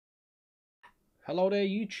Hello there,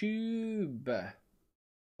 YouTube.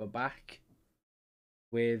 We're back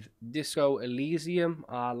with Disco Elysium,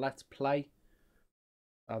 our Let's Play.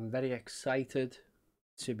 I'm very excited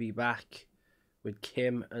to be back with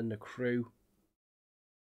Kim and the crew.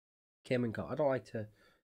 Kim and I don't like to,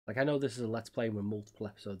 I know this is a Let's Play with multiple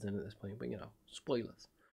episodes in at this point, but you know, spoilers.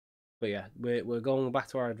 But yeah, we're going back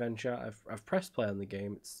to our adventure. I've pressed play on the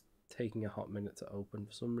game. It's taking a hot minute to open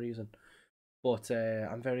for some reason. But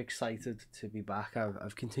I'm very excited to be back.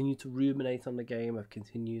 I've continued to ruminate on the game. I've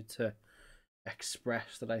continued to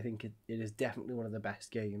express that I think it is definitely one of the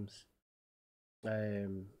best games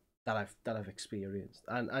that I've experienced,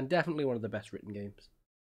 and definitely one of the best written games.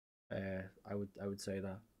 I would say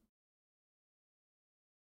that.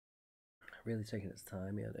 Really taking its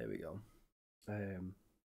time. Yeah, there we go.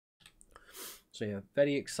 So yeah,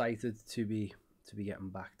 very excited to be getting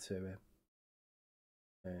back to it.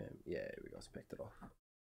 Yeah, we got picked it off.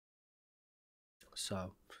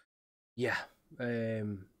 So yeah,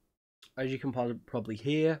 as you can probably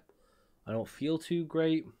hear, I don't feel too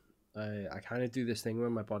great. I kind of do this thing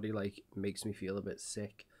where my body like makes me feel a bit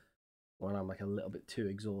sick when I'm like a little bit too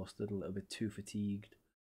exhausted, a little bit too fatigued.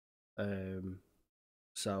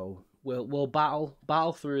 So we'll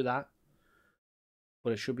battle through that,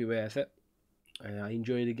 but it should be worth it. I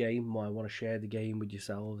enjoy the game. I want to share the game with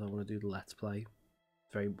yourselves. I want to do the Let's Play.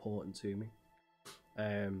 It's very important to me.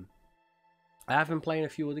 I have been playing a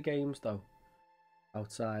few other games though.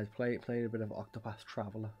 Outside, playing a bit of Octopath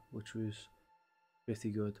Traveler, which was pretty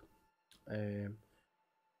good.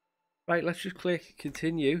 Right, let's just click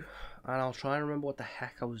continue, and I'll try and remember what the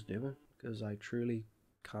heck I was doing, because I truly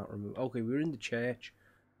can't remember. Okay, we were in the church.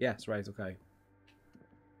 Yes, right, okay. I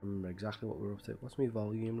remember exactly what we were up to. What's my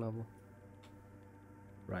volume level?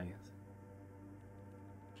 Right.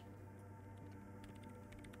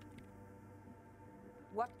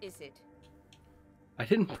 What is it? I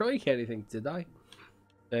didn't break anything, did I?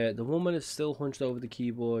 The woman is still hunched over the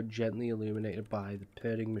keyboard, gently illuminated by the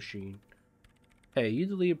purring machine. Hey, you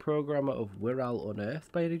the lead programmer of Wirral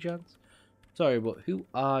Unearthed by any chance? Sorry, but who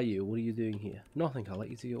are you? What are you doing here? Nothing, I'll let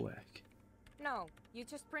you do your work. No, you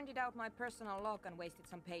just printed out my personal log and wasted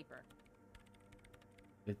some paper.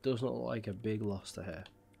 It does not look like a big loss to her.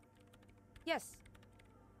 Yes.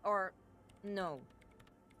 Or, no.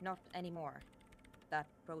 Not anymore. That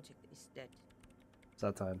project is dead.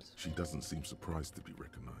 Sad times. She doesn't seem surprised to be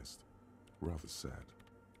recognized. Rather sad.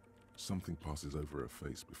 Something passes over her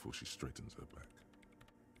face before she straightens her back.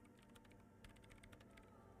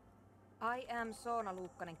 I am Soona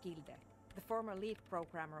Luukkanen-Kilde, the former lead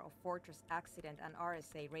programmer of Fortress Accident and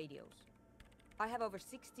RSA radios. I have over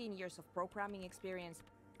 16 years of programming experience,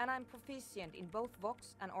 and I'm proficient in both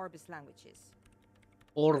Vox and Orbis languages.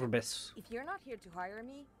 Orbis. If you're not here to hire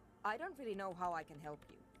me, I don't really know how I can help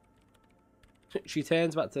you. She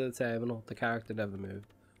turns back to the terminal. The character never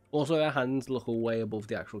moved. Also, her hands look way above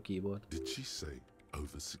the actual keyboard. Did she say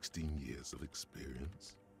over 16 years of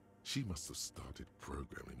experience? She must have started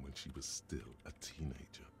programming when she was still a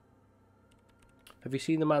teenager. Have you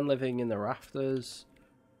seen the man living in the rafters?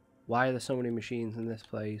 Why are there so many machines in this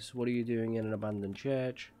place? What are you doing in an abandoned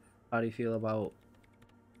church? How do you feel about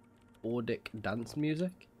Ordic dance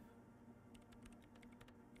music?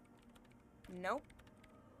 Nope.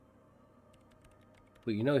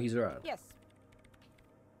 But you know he's around. Yes.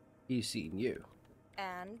 He's seen you.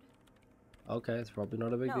 And? Okay, it's probably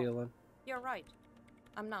not a big deal then. You're right.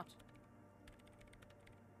 I'm not.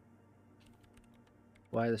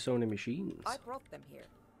 Why are there so many machines? I brought them here.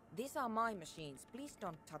 These are my machines. Please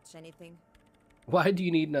don't touch anything. Why do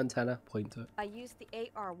you need an antenna pointer? I use the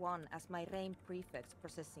AR-1 as my RAIN Prefect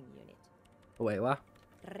processing unit. Wait, what?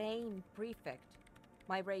 RAIN Prefect.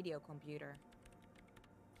 My radio computer.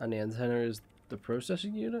 And the antenna is the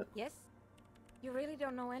processing unit? Yes? You really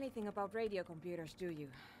don't know anything about radio computers, do you?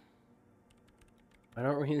 I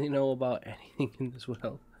don't really know about anything in this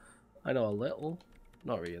world. I know a little.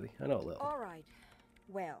 Not really. I know a little. Alright.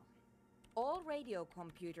 Well, all radio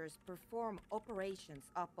computers perform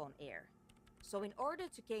operations up on air. So in order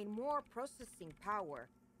to gain more processing power,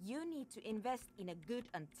 you need to invest in a good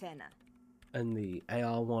antenna. And the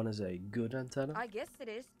AR-1 is a good antenna? I guess it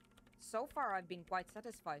is. So far I've been quite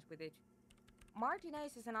satisfied with it.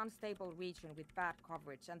 Martinez is an unstable region with bad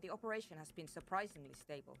coverage, and the operation has been surprisingly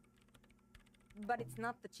stable. But it's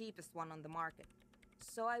not the cheapest one on the market,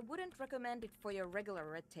 so I wouldn't recommend it for your regular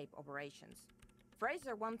red tape operations.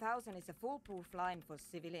 Fraser 1000 is a foolproof line for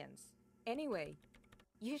civilians. Anyway,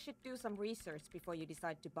 you should do some research before you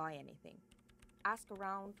decide to buy anything. Ask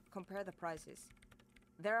around, compare the prices.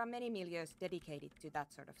 There are many milieus dedicated to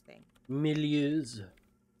that sort of thing. Milieus.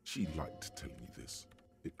 She liked telling you this.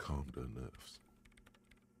 It calmed her nerves.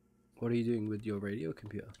 What are you doing with your radio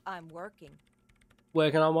computer? I'm working.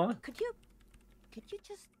 Working on what? Could you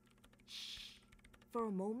just shh for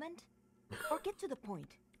a moment? Or get to the point.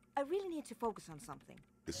 I really need to focus on something.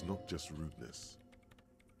 It's not just rudeness.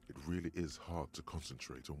 It really is hard to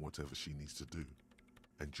concentrate on whatever she needs to do.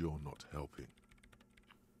 And you're not helping.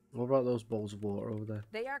 What about those bowls of water over there?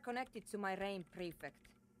 They are connected to my rain prefect.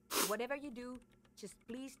 Whatever you do, just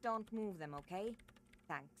please don't move them, okay?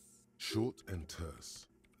 Thanks. Short and terse.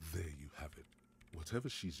 There you have it. Whatever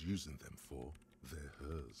she's using them for, they're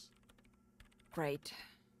hers. Great.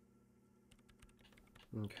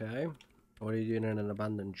 Okay. What are you doing in an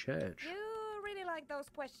abandoned church? You really like those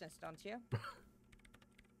questions, don't you?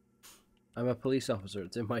 I'm a police officer.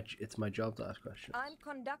 It's my job to ask questions. I'm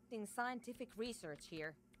conducting scientific research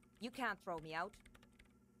here. You can't throw me out.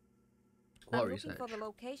 What I'm research? looking for the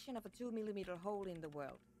location of a 2mm hole in the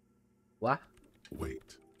world. What?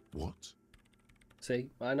 Wait, what?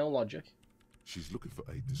 See, I know logic. She's looking for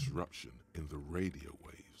a disruption in the radio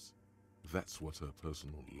waves. That's what her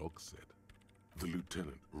personal log said. The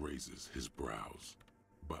lieutenant raises his brows,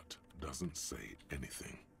 but doesn't say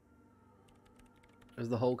anything. Is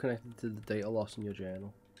the hole connected to the data loss in your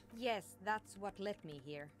journal? Yes, that's what led me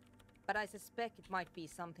here. But I suspect it might be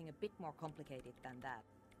something a bit more complicated than that.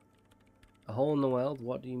 A hole in the world?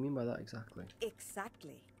 What do you mean by that exactly?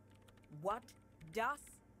 Exactly. What does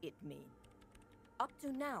it mean? Up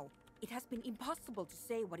to now, it has been impossible to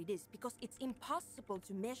say what it is because it's impossible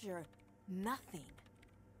to measure nothing.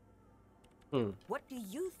 What do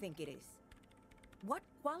you think it is? What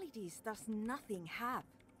qualities does nothing have?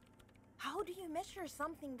 How do you measure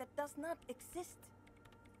something that does not exist?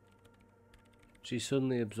 She's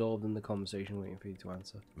suddenly absorbed in the conversation waiting for you to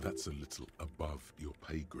answer. That's a little above your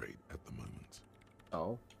pay grade at the moment.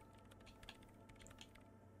 Oh.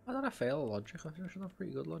 Why did I fail logic? I should have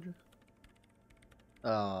pretty good logic.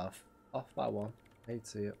 Off by one. I hate to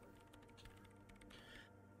see it.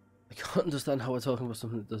 I can't understand how we're talking about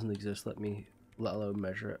something that doesn't exist, let alone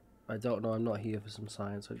measure it. I don't know, I'm not here for some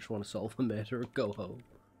science, I just want to solve a murder and go home.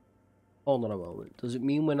 Hold on a moment. Does it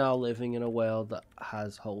mean we're now living in a world that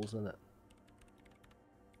has holes in it?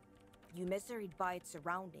 You measure it by its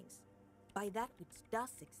surroundings, by that which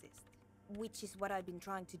does exist, which is what I've been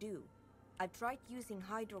trying to do. I've tried using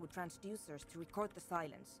hydro transducers to record the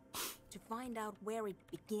silence, to find out where it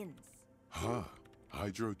begins.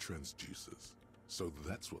 Hydro transducers. So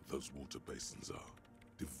that's what those water basins are.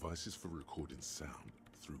 Devices for recording sound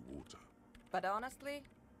through water. But honestly,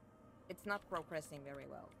 it's not progressing very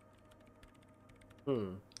well.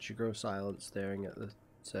 She grows silent, staring at the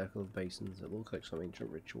circle of basins. It looks like some ancient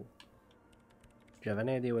ritual. Do you have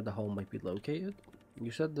any idea where the hole might be located?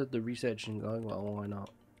 You said that the research isn't going well, why not?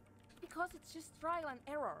 Because it's just trial and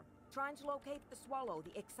error, trying to locate the swallow,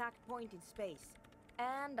 the exact point in space.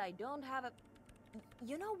 And I don't have a...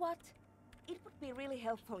 You know what? It would be really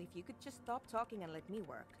helpful if you could just stop talking and let me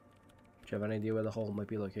work. Do you have any idea where the hole might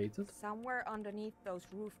be located? Somewhere underneath those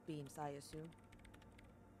roof beams, I assume.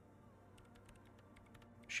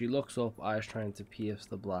 She looks up, eyes trying to pierce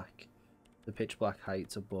the pitch black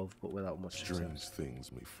heights above, but without much Strange success.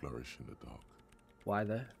 things may flourish in the dark. Why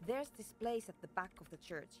there? There's this place at the back of the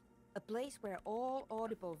church. A place where all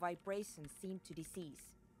audible vibrations seem to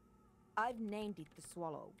decease. I've named it the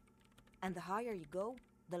Swallow. And the higher you go,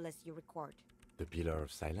 the less you record. The Pillar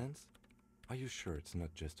of Silence? Are you sure it's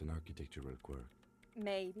not just an architectural quirk?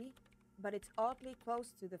 Maybe, but it's oddly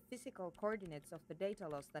close to the physical coordinates of the data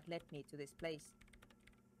loss that led me to this place.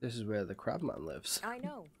 This is where the Crabman lives. I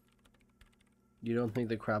know. You don't think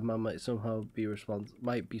the Crabman might somehow be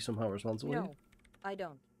responsible? No, I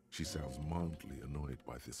don't. She sounds mildly annoyed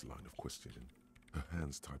by this line of questioning. Her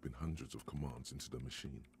hands typing hundreds of commands into the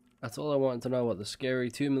machine. That's all I wanted to know about the scary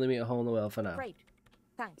 2mm hole in the world for now. Great.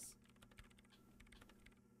 Thanks.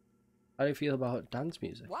 How do you feel about dance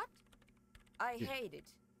music? What? I hate it.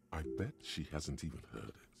 I bet she hasn't even heard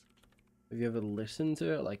it. Have you ever listened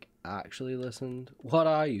to it? Like, actually listened? What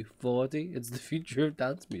are you, 40? It's the future of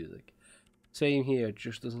dance music. Same here, it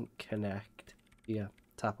just doesn't connect. Yeah,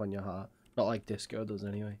 tap on your heart. Not like disco does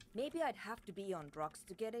anyway. Maybe I'd have to be on drugs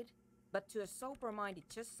to get it, but to a sober mind it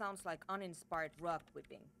just sounds like uninspired rug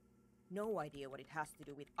whipping. No idea what it has to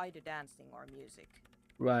do with either dancing or music.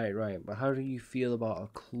 Right, but how do you feel about a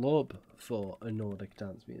club for a Nordic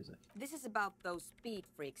dance music? This is about those speed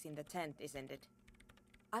freaks in the tent, isn't it?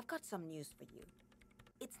 I've got some news for you.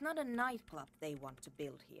 It's not a nightclub they want to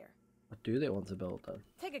build here. What do they want to build then?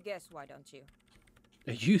 Take a guess, why don't you?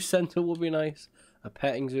 A youth centre would be nice. A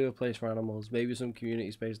petting zoo, a place for animals. Maybe some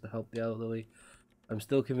community space to help the elderly. I'm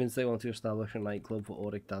still convinced they want to establish a nightclub for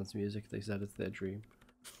Nordic dance music. They said it's their dream.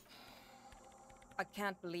 I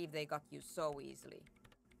can't believe they got you so easily.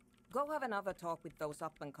 Go have another talk with those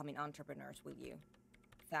up-and-coming entrepreneurs, will you?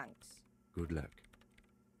 Thanks. Good luck.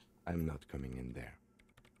 I'm not coming in there.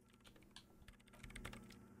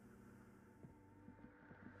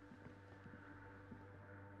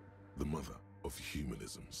 The mother of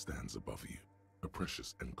humanism stands above you, a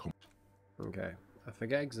precious and Okay, I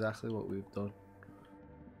forget exactly what we've done.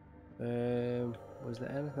 Was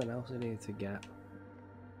there anything else I needed to get?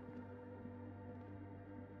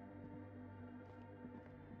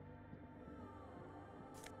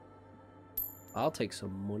 I'll take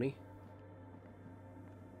some money.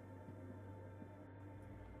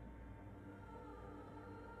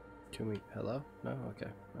 Can we... Hello? No? Okay.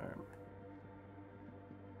 Alright.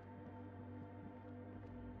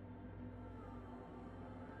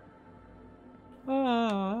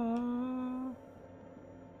 Ah.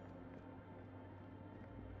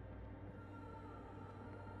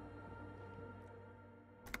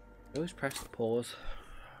 I always press the pause.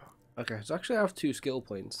 Okay, so actually I have 2 skill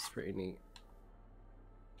points. It's pretty neat.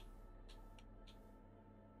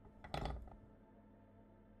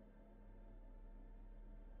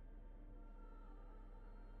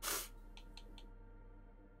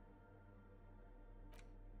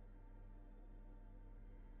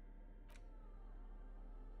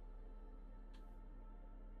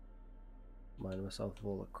 Mind myself of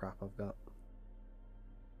all the crap I've got.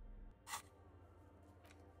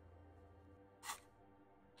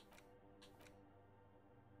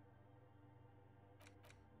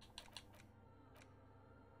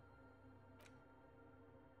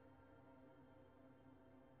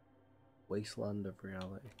 Wasteland of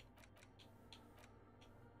reality.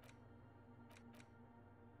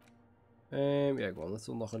 Yeah, go on, let's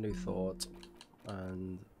unlock a new thought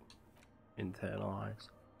and internalize.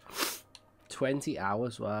 20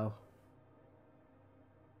 hours, wow.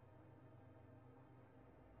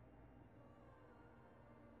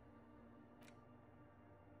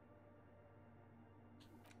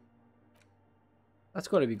 That's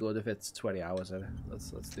got to be good if it's 20 hours in it.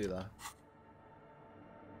 Let's do that.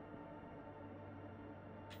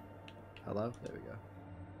 Hello? There we go.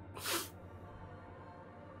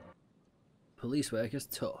 Police work is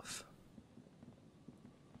tough.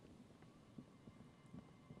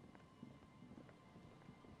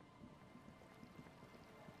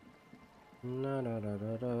 No, no, no,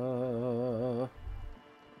 no, no.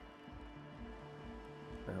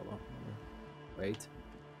 Hold on. Wait.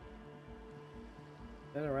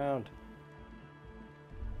 Get around.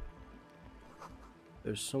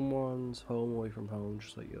 There's someone's home away from home,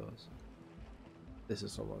 just like yours. This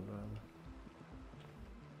is someone's, rather.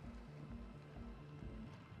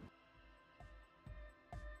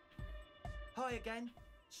 Hi again.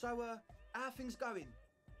 So, how are things going?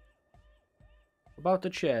 About the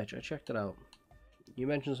church, I checked it out. You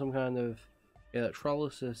mentioned some kind of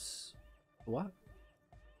electrolysis. What?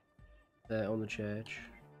 On the church.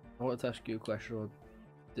 I wanted to ask you a question on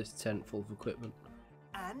this tent full of equipment.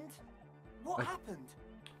 And? What happened?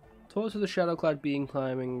 Talk to the shadow-clad being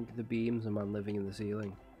climbing the beams and man living in the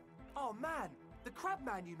ceiling. Oh man, the crab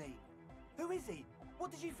man you mean? Who is he?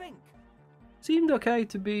 What did you think? Seemed okay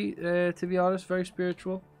to be honest, very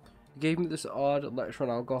spiritual. He gave me this odd lecture on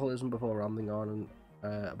alcoholism before rambling on and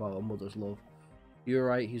about a mother's love. You're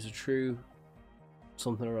right, he's a true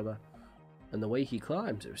something or other. And the way he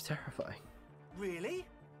climbs, it was terrifying. Really?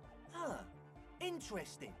 Huh.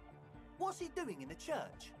 Interesting. What's he doing in the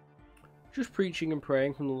church? Just preaching and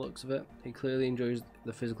praying from the looks of it. He clearly enjoys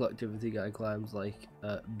the physical activity guy climbs like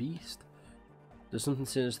a beast. There's something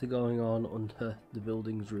sinister going on under the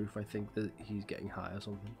building's roof. I think that he's getting high or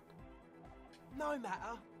something. No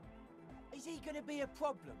matter. Is he gonna be a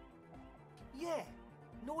problem? Yeah,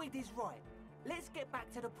 Noid is right. Let's get back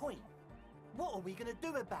to the point. What are we gonna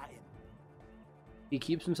do about him? He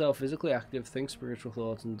keeps himself physically active, thinks spiritual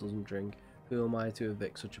thoughts and doesn't drink. Who am I to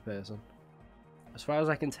evict such a person? As far as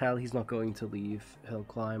I can tell, he's not going to leave. He'll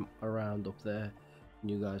climb around up there.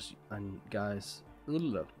 And you guys,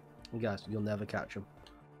 you'll never catch him.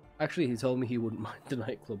 Actually, he told me he wouldn't mind the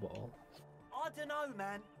nightclub at all. I don't know,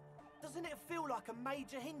 man. Doesn't it feel like a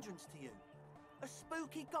major hindrance to you? A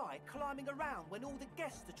spooky guy climbing around when all the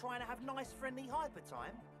guests are trying to have nice, friendly hyper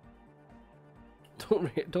time?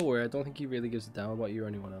 Don't worry, I don't think he really gives a damn about you or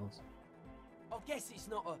anyone else. I guess it's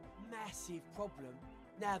not a massive problem,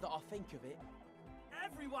 now that I think of it.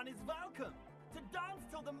 Everyone is welcome to dance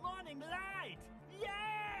till the morning light!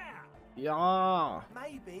 Yeah! Yeah!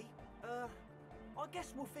 Maybe. I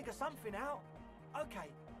guess we'll figure something out. Okay,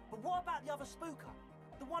 but what about the other spooker?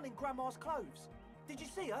 The one in Grandma's clothes? Did you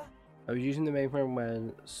see her? I was using the mainframe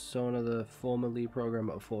when Sona, the former lead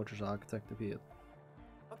programmer of Fortress Architect, appeared.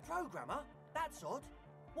 programmer? That's odd.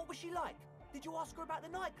 What was she like? Did you ask her about the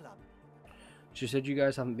nightclub? She said you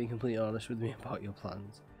guys haven't been completely honest with me about your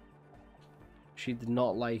plans. She did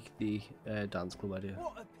not like the dance club idea.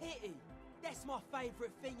 What a pity. That's my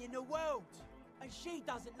favourite thing in the world. And she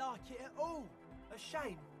doesn't like it at all. A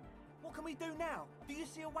shame. What can we do now? Do you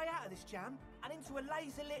see a way out of this jam? And into a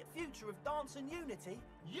laser-lit future of dance and unity?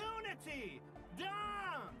 Unity! Dance!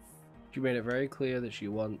 She made it very clear that she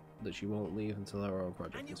won't leave until her own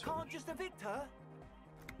project And you is can't finished. just evict her?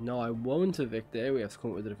 No, I won't evict her. We have to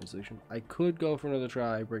come up with a different solution. I could go for another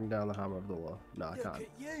try, bring down the hammer of the law. No, I Look can't. at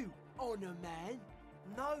you, honour man.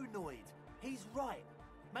 No, Noid. He's right.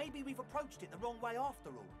 Maybe we've approached it the wrong way after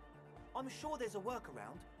all. I'm sure there's a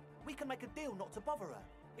workaround. We can make a deal not to bother her.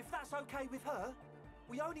 If that's okay with her,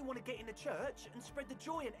 we only want to get in the church and spread the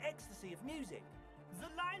joy and ecstasy of music. The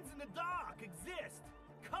lines in the dark exist!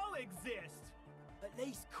 Coexist! At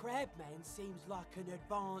least Crabman seems like an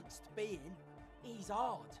advanced being. He's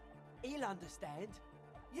hard. He'll understand.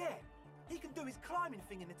 Yeah, he can do his climbing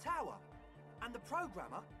thing in the tower. And the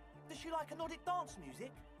programmer, does she like anodic dance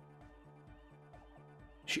music?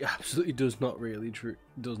 She absolutely does not really truly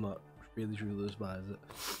despise it.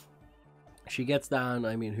 She gets down.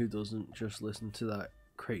 I mean, who doesn't? Just listen to that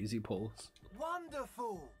crazy pulse.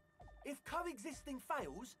 Wonderful! If coexisting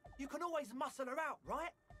fails, you can always muscle her out, right?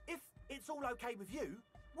 If it's all okay with you,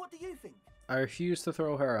 what do you think? I refuse to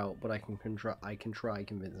throw her out, but I can try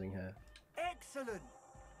convincing her. Excellent!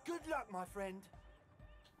 Good luck, my friend.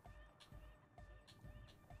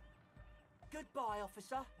 Goodbye,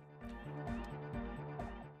 officer.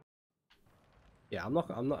 Yeah, I'm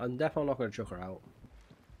definitely not going to chuck her out.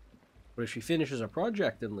 But if she finishes her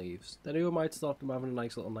project and leaves, then who might stop them having a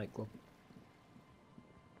nice little nightclub?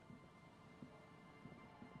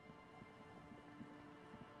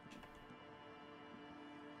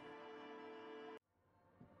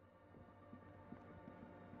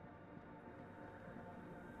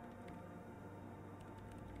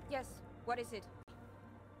 Yes, what is it?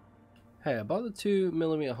 Hey, about the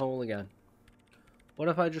 2mm hole again. What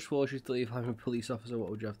if I just forced you to leave? I'm a police officer, what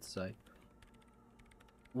would you have to say?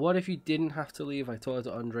 What if you didn't have to leave? I told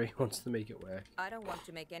Andre he wants to make it work. I don't want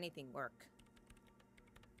to make anything work.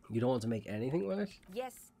 You don't want to make anything work?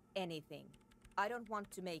 Yes, anything. I don't want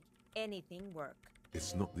to make anything work.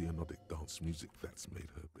 It's not the anodic dance music that's made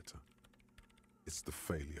her bitter. It's the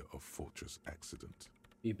failure of Fortress Accident.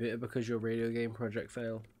 You bitter because your radio game project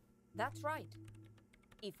failed? That's right.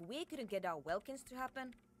 If we couldn't get our Welkins to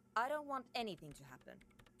happen, I don't want anything to happen.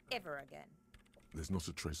 Ever again. There's not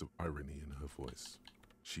a trace of irony in her voice.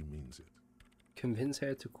 She means it. Convince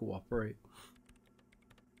her to cooperate.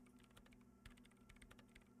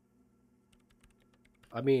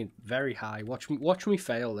 I mean, very high. Watch me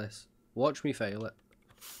fail this. Watch me fail it.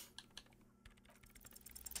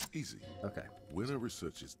 Easy. Okay. When her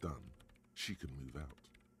research is done, she can move out.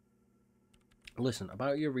 Listen,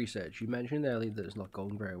 about your research, you mentioned earlier that it's not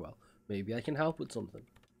going very well. Maybe I can help with something.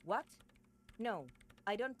 What? No,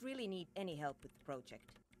 I don't really need any help with the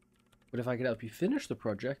project. But if I could help you finish the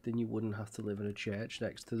project, then you wouldn't have to live in a church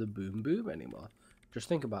next to the Boom Boom anymore. Just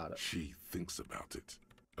think about it. She thinks about it.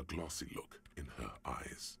 A glassy look in her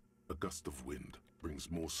eyes. A gust of wind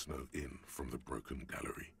brings more snow in from the broken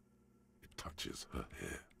gallery. It touches her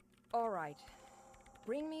hair. Alright.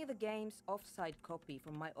 Bring me the game's off-site copy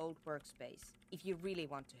from my old workspace, if you really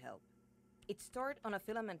want to help. It's stored on a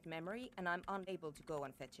filament memory, and I'm unable to go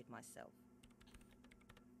and fetch it myself.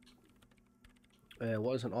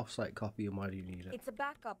 What is an off-site copy and why do you need it? It's a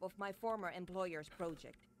backup of my former employer's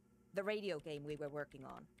project, the radio game we were working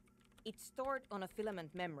on. It's stored on a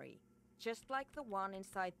filament memory, just like the one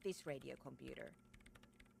inside this radio computer.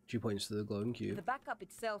 She points to the glowing cube. The backup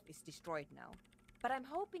itself is destroyed now, but I'm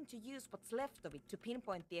hoping to use what's left of it to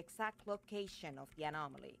pinpoint the exact location of the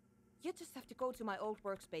anomaly. You just have to go to my old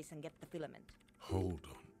workspace and get the filament. Hold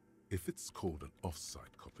on. If it's called an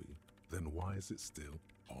off-site copy, then why is it still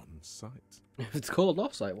on-site? If it's called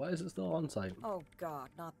off-site, why is it still on-site? Oh god,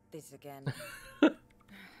 not this again.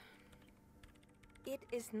 It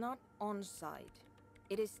is not on-site.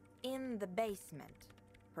 It is in the basement.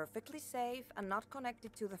 Perfectly safe and not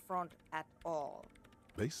connected to the front at all.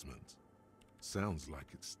 Basement? Sounds like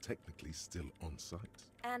it's technically still on-site.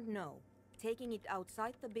 And no, taking it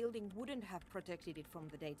outside the building wouldn't have protected it from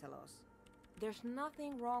the data loss. There's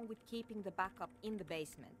nothing wrong with keeping the backup in the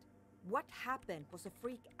basement. What happened was a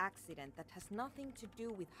freak accident that has nothing to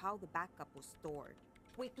do with how the backup was stored.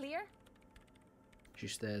 We clear? She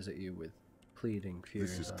stares at you with pleading,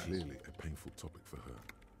 furious This is eyes. clearly a painful topic for her.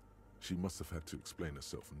 She must have had to explain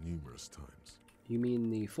herself numerous times. You mean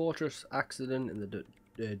the fortress accident in the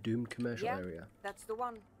doomed commercial Yeah, area. that's the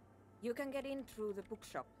one. You can get in through the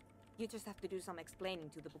bookshop. You just have to do some explaining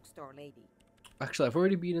to the bookstore lady. Actually, I've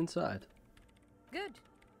already been inside. Good.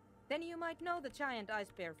 Then you might know the giant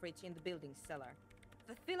ice bear fridge in the building's cellar.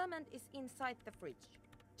 The filament is inside the fridge.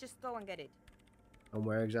 Just go and get it. And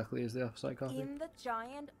where exactly is the off-site copy? In the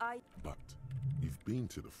giant ice... But you've been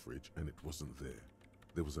to the fridge and it wasn't there.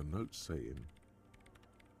 There was a note saying,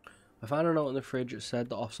 I found a note in the fridge that said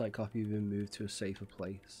the off-site copy had been moved to a safer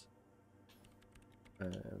place.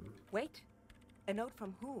 Wait. A note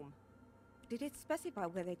from whom? Did it specify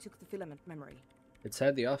where they took the filament memory? It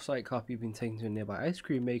said the off-site copy had been taken to a nearby ice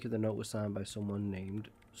cream maker. The note was signed by someone named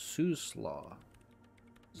Suslaw.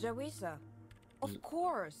 Jawiza. Of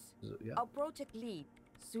course. Yeah. Our project lead,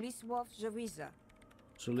 Suliswov Jawiza.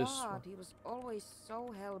 Suliswa. God, he was always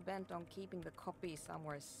so hell-bent on keeping the copy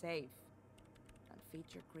somewhere safe. And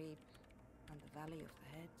feature creep, and the Valley of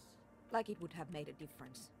the Heads. Like it would have made a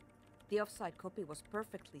difference. The off-site copy was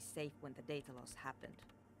perfectly safe when the data loss happened.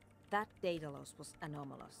 That data loss was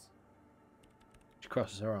anomalous. She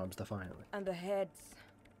crosses her arms defiantly. And the heads...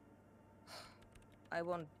 I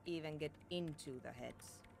won't even get into the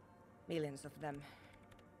heads. Millions of them.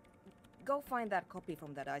 Go find that copy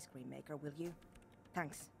from that ice cream maker, will you?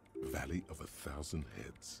 Thanks. Valley of 1,000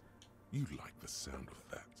 Heads. You like the sound of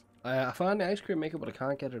that. I found the ice cream maker, but I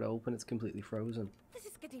can't get it open. It's completely frozen. This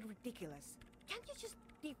is getting ridiculous. Can't you just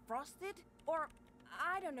defrost it? Or,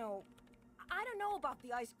 I don't know. I don't know about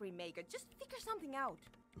the ice cream maker. Just figure something out.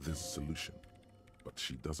 There's a solution, but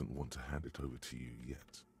she doesn't want to hand it over to you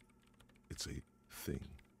yet. It's a thing.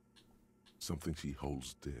 Something she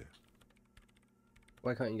holds dear.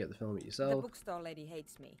 Why can't you get the filament The yourself? bookstore lady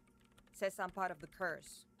hates me. Says I'm part of the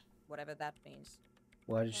curse. Whatever that means.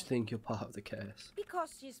 Why did you think you're part of the curse? Because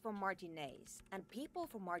she's from Martinez, and people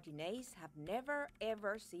from Martinez have never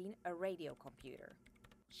ever seen a radio computer.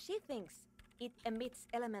 She thinks it emits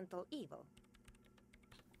elemental evil.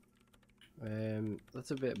 That's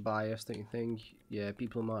a bit biased, don't you think? Yeah,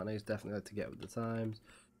 people in Martinez definitely like to get with the times.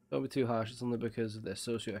 Don't be too harsh, it's only because of their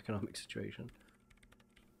socio-economic situation.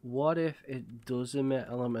 What if it does emit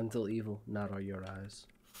elemental evil? Narrow your eyes.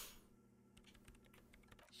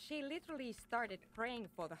 She literally started praying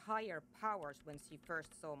for the higher powers when she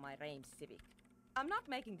first saw my Reims Civic. I'm not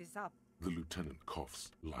making this up. The lieutenant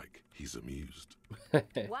coughs like he's amused.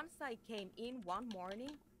 Once I came in one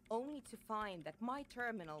morning, only to find that my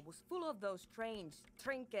terminal was full of those strange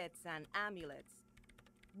trinkets and amulets.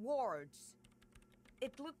 Wards.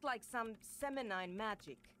 It looked like some Semenine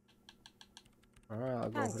magic. Alright, I'll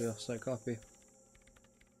go for the offsite copy.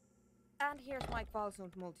 And here's my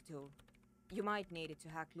Kvalsund multitool. You might need it to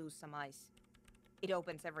hack loose some ice. It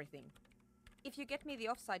opens everything. If you get me the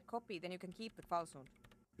offsite copy, then you can keep the Kvalsund.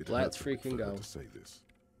 It Let's hurts a bit freaking for her go. to say this.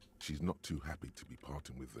 She's not too happy to be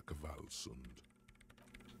parting with the Kvalsund.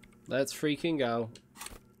 Let's freaking go.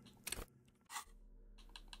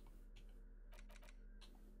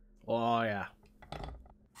 Oh yeah.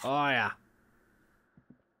 Oh yeah.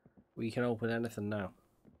 We can open anything now.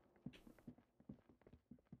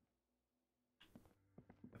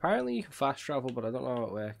 Apparently you can fast travel, but I don't know how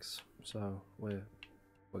it works. So we're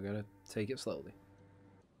gonna take it slowly.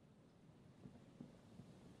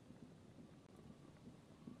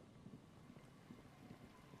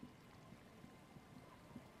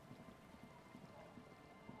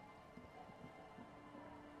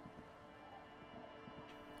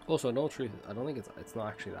 Also, no truth, I don't think it's not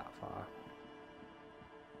actually that far.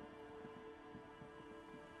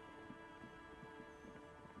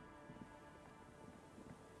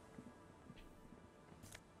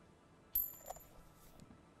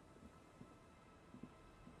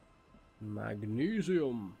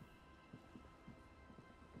 Magnesium.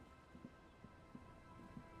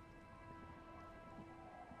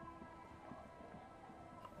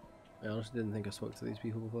 I honestly didn't think I spoke to these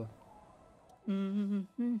people before. The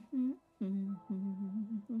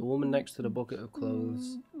woman next to the bucket of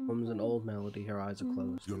clothes hums an old melody, her eyes are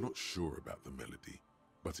closed. You're not sure about the melody,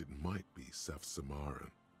 but it might be South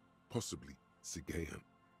Samaran, possibly Sigayan,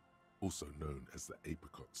 also known as the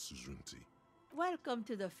apricot suzerainty. Welcome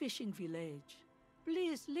to the fishing village.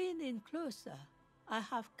 Please lean in closer. I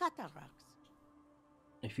have cataracts.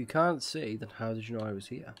 If you can't see, then how did you know I was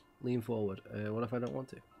here? Lean forward. What if I don't want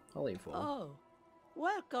to? I'll lean forward. Oh,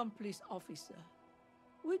 welcome, police officer.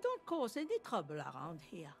 We don't cause any trouble around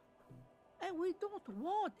here. And we don't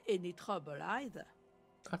want any trouble either.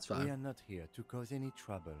 That's We fine. are not here to cause any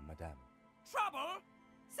trouble, madame. Trouble?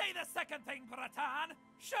 Say the second thing, Bratan.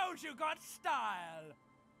 Shows you got style.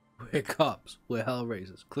 We're cops. We're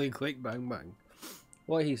hellraisers. Click, click, bang, bang.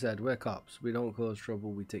 What he said, we're cops. We don't cause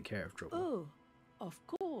trouble, we take care of trouble. Oh, of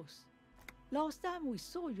course. Last time we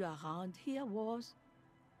saw you around here was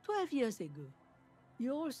 12 years ago.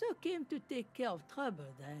 You also came to take care of trouble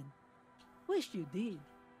then. Wish you did.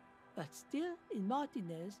 But still, in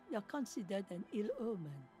Martinez, you're considered an ill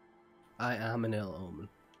omen. I am an ill omen.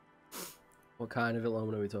 What kind of ill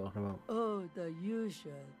omen are we talking about? Oh, the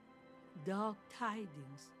usual. Dark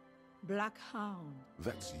tidings. Black hound.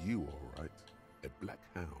 That's you, all right. A black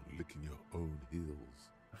hound licking your own heels.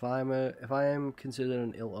 If I am considered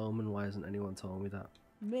an ill omen, why hasn't anyone told me that?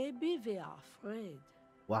 Maybe they are afraid.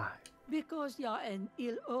 Why? Because you're an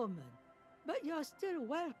ill omen. But you're still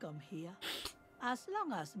welcome here. As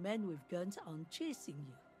long as men with guns aren't chasing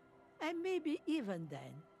you. And maybe even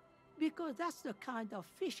then. Because that's the kind of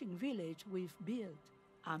fishing village we've built.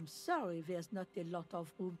 I'm sorry there's not a lot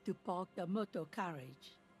of room to park the motor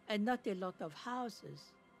carriage. And not a lot of houses.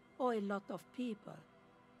 Or a lot of people.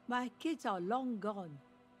 My kids are long gone.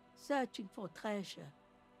 Searching for treasure.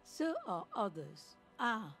 So are others.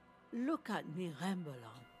 Ah, look at me ramble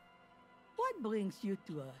on. What brings you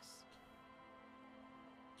to us?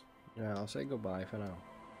 Yeah, I'll say goodbye for now.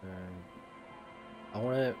 I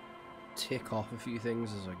want to tick off a few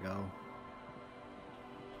things as I go.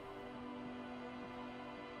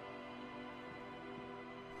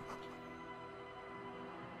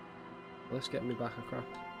 Let's get me back across.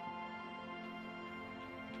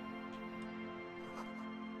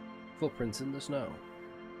 Footprints in the snow.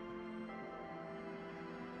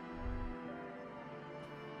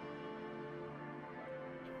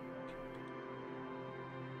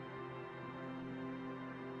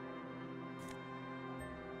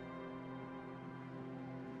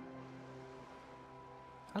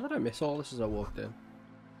 How did I miss all this as I walked in?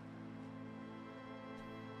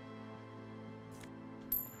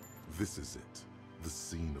 This is it. The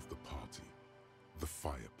scene of the party. The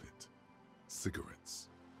fire pit. Cigarettes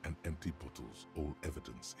and empty bottles all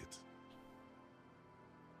evidence it.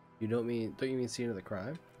 Don't you mean scene of the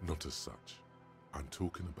crime? Not as such. I'm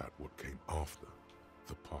talking about what came after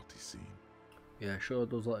the party scene. Yeah, sure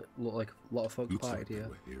does look like a lot of folks Looks partied like they here.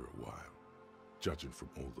 were here a while. Judging from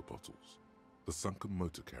all the bottles, the sunken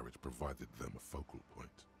motor carriage provided them a focal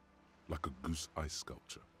point. Like a goose ice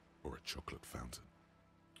sculpture or a chocolate fountain.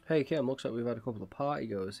 Hey Kim, looks like we've had a couple of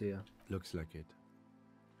partygoers here. Looks like it.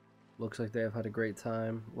 Looks like they have had a great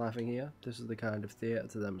time laughing here. This is the kind of theatre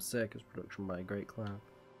to them circus production by a great clown.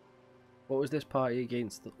 What was this party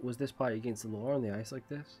against? Was this party against the law on the ice like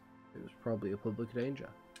this? It was probably a public danger.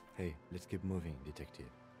 Hey, let's keep moving, detective.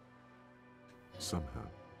 Somehow,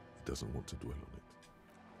 he doesn't want to dwell on it.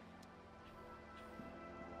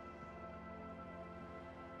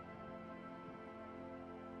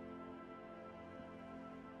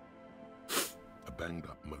 A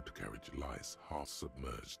banged-up motor carriage lies half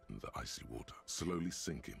submerged in the icy water, slowly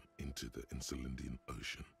sinking into the Insulindian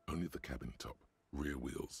Ocean. Only the cabin top, rear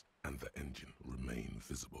wheels, and the engine remain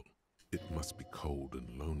visible. It must be cold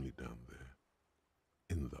and lonely down there,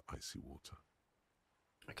 in the icy water.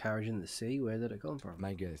 A carriage in the sea? Where did it come from?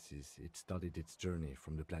 My guess is it started its journey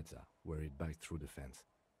from the plaza, where it backed through the fence.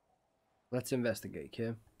 Let's investigate,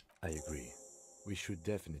 Kim. I agree. We should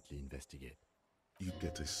definitely investigate. You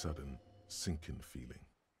get a sudden sinking feeling.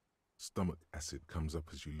 Stomach acid comes up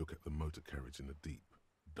as you look at the motor carriage in the deep,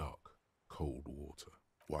 dark, cold water.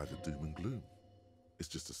 Why the doom and gloom? It's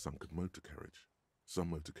just a sunken motor carriage.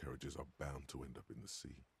 Some motor carriages are bound to end up in the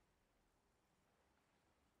sea.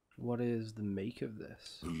 What is the make of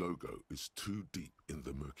this? The logo is too deep in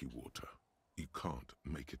the murky water. You can't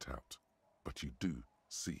make it out, but you do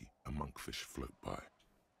see a monkfish float by.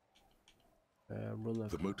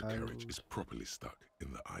 The motor carriage is properly stuck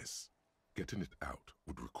in the ice. Getting it out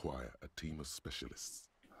would require a team of specialists.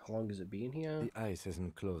 How long has it been here? The ice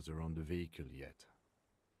hasn't closed around the vehicle yet.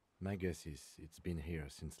 My guess is it's been here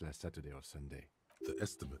since last Saturday or Sunday. The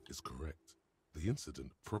estimate is correct. The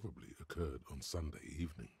incident probably occurred on Sunday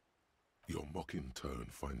evening. Your mocking tone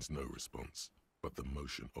finds no response, but the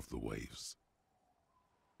motion of the waves.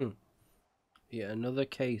 Yeah, another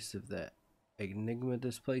case of the Enigma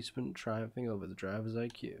displacement triumphing over the driver's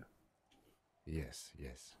IQ. Yes.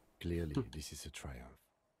 Clearly, this is a triumph.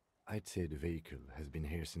 I'd say the vehicle has been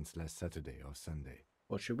here since last Saturday or Sunday.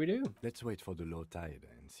 What should we do? Let's wait for the low tide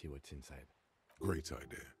and see what's inside. Great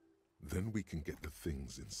idea. Then we can get the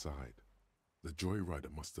things inside. The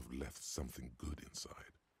joyrider must have left something good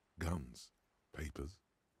inside. Guns, papers,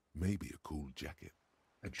 maybe a cool jacket.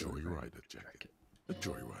 A joyrider jacket. A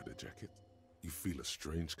joyrider jacket. You feel a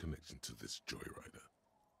strange connection to this joyrider.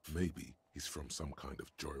 Maybe he's from some kind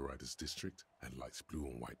of joyriders district and likes blue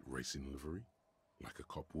and white racing livery, like a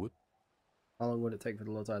cop would. How long would it take for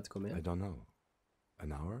the low tide to come in? I don't know.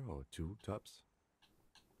 An hour or two, tops?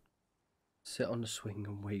 Sit on the swing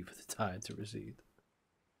and wait for the tide to recede.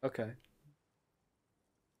 Okay.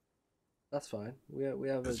 That's fine. We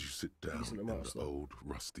have As you sit down decent in amount of the stuff. old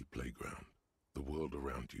rusty playground, the world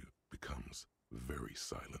around you becomes very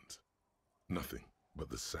silent. Nothing but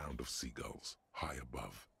the sound of seagulls high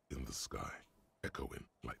above in the sky, echoing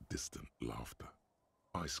like distant laughter.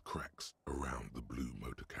 Ice cracks around the blue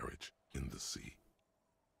motor carriage in the sea.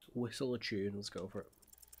 Whistle a tune, let's go for it.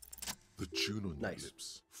 The tune on Nice. your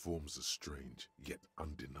lips forms a strange yet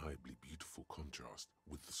undeniably beautiful contrast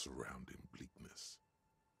with the surrounding bleakness.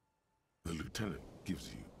 The lieutenant gives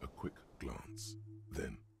you a quick glance,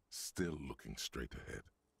 then, still looking straight ahead,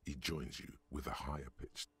 he joins you with a higher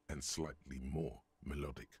pitched and slightly more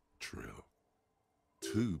melodic trill.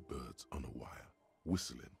 Two birds on a wire,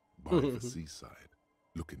 whistling by the seaside,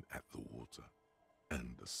 looking at the water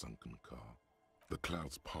and a sunken car. The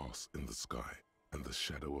clouds pass in the sky, and the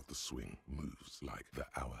shadow of the swing moves like the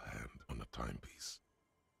hour hand on a timepiece.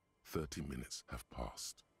 30 minutes have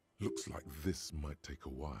passed. Looks like this might take a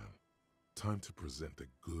while. Time to present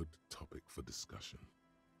a good topic for discussion.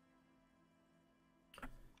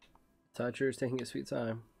 Thatcher is taking its sweet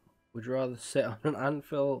time. Would you rather sit on an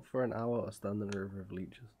anvil for an hour or stand in a river of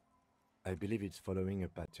leeches? I believe it's following a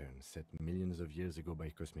pattern set millions of years ago by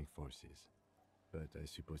cosmic forces. But I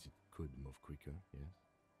suppose it could move quicker, yes?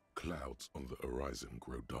 Clouds on the horizon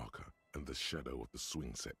grow darker, and the shadow of the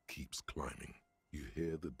swing set keeps climbing. You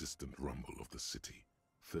hear the distant rumble of the city.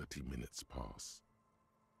 30 minutes pass.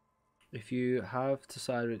 If you have to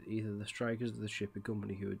side with either the strikers or the shipping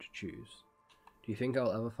company, who would you choose? Do you think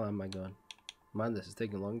I'll ever find my gun? Man, this is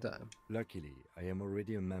taking a long time. Luckily, I am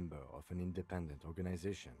already a member of an independent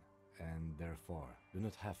organization, and therefore do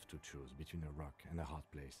not have to choose between a rock and a hard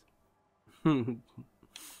place.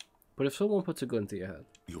 But if someone puts a gun to your head...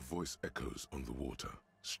 Your voice echoes on the water,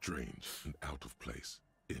 strange and out of place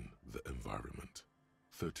in the environment.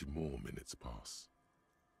 30 more minutes pass.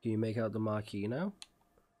 Can you make out the marquee now?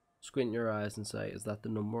 Squint your eyes and say, is that the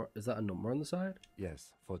number? Is that a number on the side?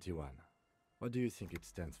 Yes, 41. What do you think it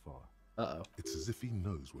stands for? Uh-oh. It's as if he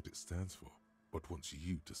knows what it stands for, but wants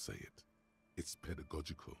you to say it. It's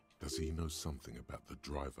pedagogical. Does he know something about the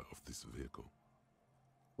driver of this vehicle?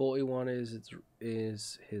 41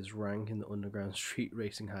 is his rank in the underground street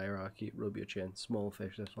racing hierarchy. Rub your chin. Small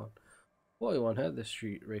fish, this one. 41 heard this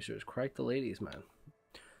street racer is quite the ladies' man.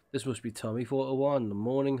 This must be Tommy 41, the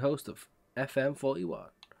morning host of FM 41.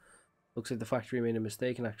 Looks like the factory made a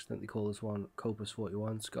mistake and accidentally called this one Copus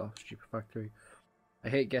 41. Scoff, stupid factory. I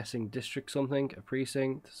hate guessing district something, a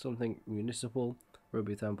precinct, something municipal. Rub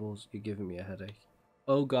your temples, you're giving me a headache.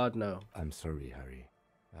 Oh god, no. I'm sorry, Harry.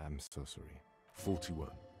 I'm so sorry. 41.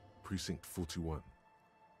 Precinct 41.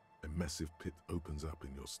 A massive pit opens up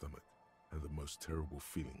in your stomach, and the most terrible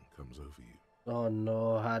feeling comes over you. Oh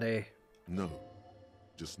no, Harry. No.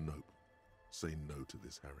 Just nope. Say no to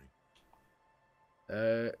this, Harry.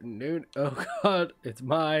 Noon. Oh god, it's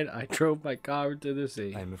mine. I drove my car into the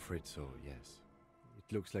sea. I'm afraid so, yes.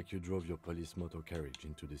 It looks like you drove your police motor carriage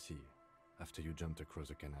into the sea after you jumped across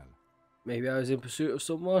the canal. Maybe I was in pursuit of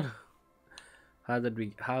someone. How did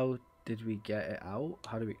we get it out?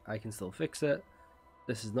 I can still fix it.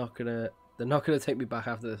 This is not gonna, they're not gonna take me back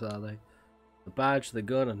after this, are they? The badge, the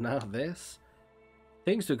gun, and now this.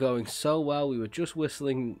 Things were going so well, we were just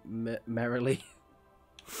whistling merrily.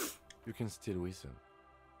 You can still whistle.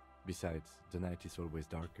 Besides, the night is always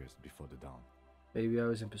darkest before the dawn. Maybe I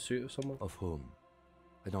was in pursuit of someone. Of whom?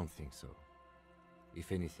 I don't think so.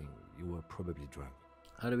 If anything, you were probably drunk.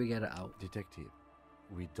 How do we get it out? Detective,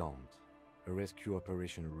 we don't. A rescue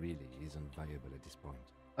operation really isn't viable at this point.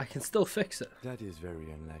 I can still fix it. That is very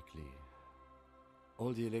unlikely.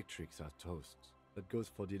 All the electrics are toast. That goes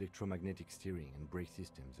for the electromagnetic steering and brake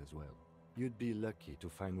systems as well. You'd be lucky to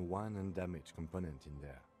find one undamaged component in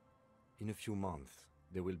there. In a few months,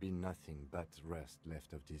 there will be nothing but rust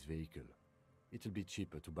left of this vehicle. It'll be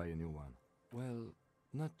cheaper to buy a new one. Well,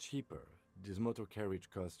 not cheaper. This motor carriage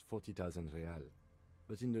costs 40,000 real.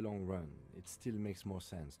 But in the long run, it still makes more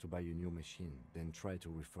sense to buy a new machine than try to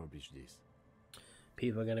refurbish this.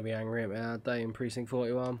 People are going to be angry at me, aren't they, in Precinct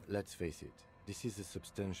 41? Let's face it, this is a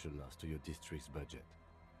substantial loss to your district's budget.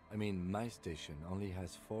 I mean, my station only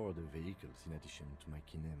has 4 other vehicles in addition to my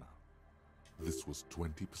kinema. This was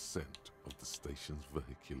 20% of the station's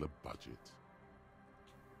vehicular budget.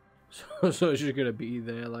 So it's just going to be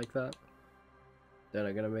there like that? They're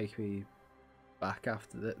not going to make me back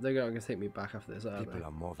after this. They're not going to take me back after this, are People they?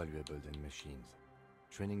 are more valuable than machines.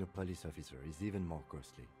 Training a police officer is even more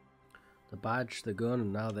costly. The badge, the gun,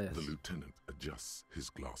 and now this. The lieutenant adjusts his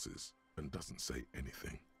glasses and doesn't say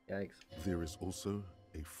anything. Yikes. There is also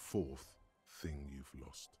a fourth thing you've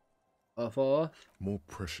lost. A fourth? More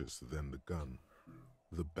precious than the gun,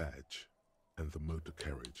 the badge, and the motor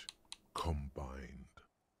carriage combined.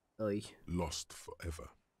 Aye. Lost forever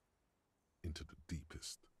into the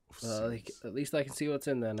deepest of Like, seas. at least I can see what's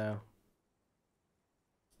in there now.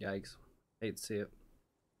 Yikes. Hate to see it.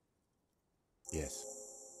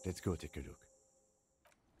 Yes. Let's go take a look.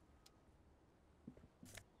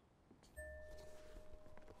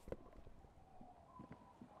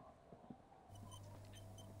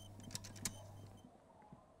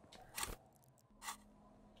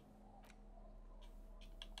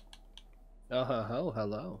 Oh,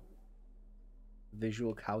 hello.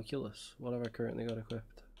 Visual calculus. What have I currently got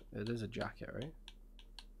equipped? It is a jacket, right?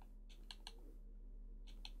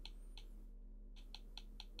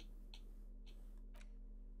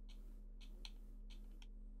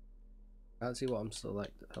 Can't see what I'm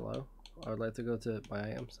selected. Hello? I would like to go to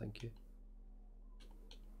my items, thank you.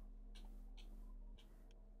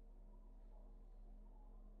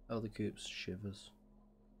 Oh, the coops shivers.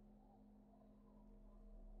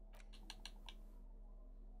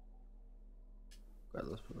 Right,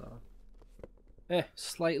 let's put that on.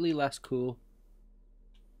 Slightly less cool.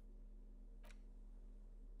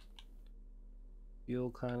 Fuel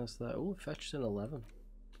canister. Oh, fetched an 11.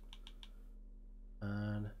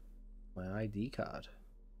 And my ID card.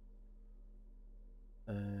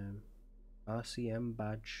 RCM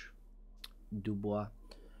badge. Dubois.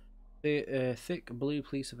 A thick blue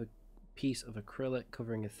piece of acrylic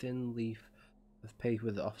covering a thin leaf of paper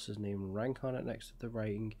with the officer's name and rank on it. Next to the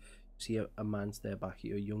writing, you see a man stare back at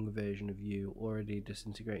you, a young version of you, already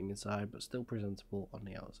disintegrating inside, but still presentable on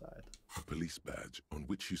the outside. A police badge on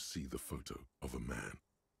which you see the photo of a man.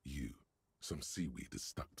 You. Some seaweed is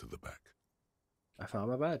stuck to the back. I found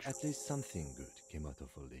my badge. At least something good came out of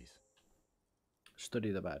all this.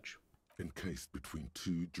 Study the badge. Encased between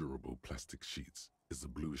two durable plastic sheets is a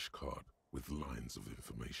bluish card with lines of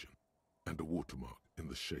information and a watermark in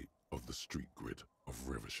the shape of the street grid of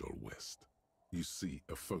Revachol West. You see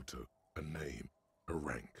a photo, a name, a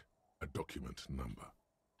rank, a document number,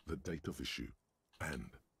 the date of issue,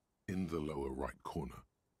 and, in the lower right corner,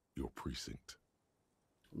 your precinct.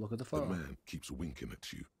 Look at the photo. The man keeps winking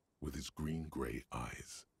at you with his green-grey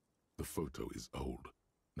eyes. The photo is old,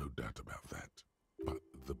 no doubt about that, but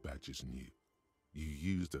the badge is new. You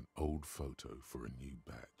used an old photo for a new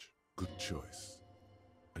badge. Good choice.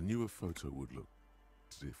 A newer photo would look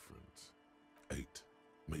different. 8,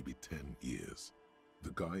 maybe 10 years.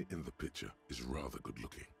 The guy in the picture is rather good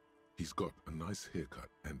looking. He's got a nice haircut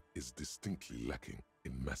and is distinctly lacking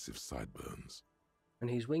in massive sideburns. And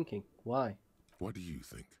he's winking. Why? What do you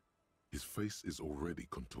think? His face is already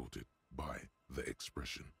contorted by the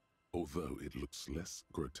expression, although it looks less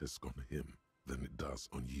grotesque on him than it does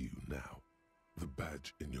on you now. The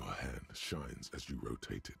badge in your hand shines as you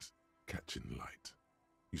rotate it, catching light.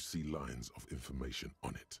 You see lines of information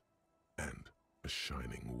on it, and a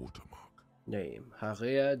shining watermark. Name,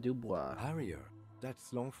 Harrier Dubois. Harrier?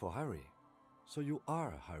 That's long for Harry. So you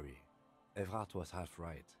are Harry. Evrard was half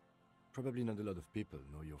right. Probably not a lot of people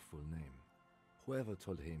know your full name. Whoever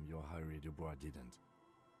told him you're Harry Dubois didn't.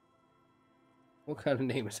 What kind of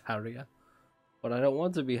name is Harrier? But I don't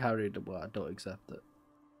want to be Harry Dubois. I don't accept it.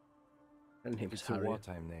 My name is It's a Harrier.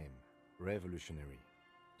 wartime name. Revolutionary.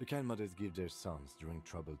 The kind mothers give their sons during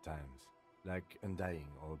troubled times. Like Undying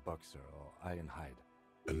or Boxer or Ironhide.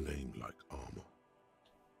 A name like armor.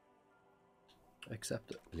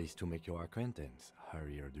 Accept it. Pleased to make your acquaintance,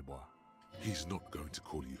 Harrier Dubois. He's not going to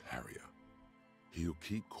call you Harrier. He'll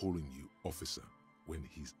keep calling you officer when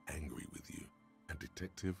he's angry with you, and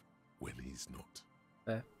detective when he's not.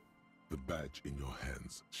 Fair. The badge in your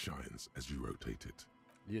hands shines as you rotate it.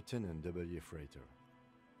 Lieutenant W. Freighter.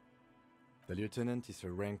 The lieutenant is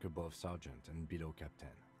a rank above sergeant and below captain.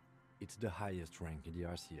 It's the highest rank in the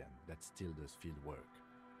RCM that still does field work.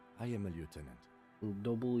 I am a lieutenant.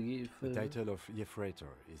 W for... The title of Freighter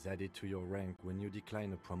is added to your rank when you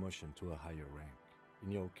decline a promotion to a higher rank.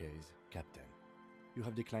 In your case, captain. You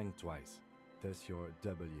have declined twice, thus you're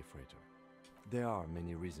W. Freighter. There are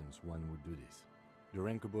many reasons one would do this. The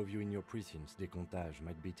rank above you in your precinct's decomptage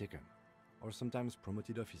might be taken, or sometimes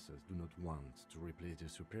promoted officers do not want to replace their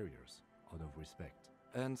superiors, out of respect.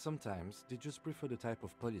 And sometimes they just prefer the type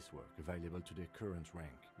of police work available to their current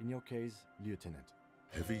rank, in your case, lieutenant.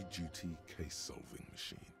 Heavy-duty case-solving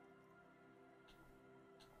machine.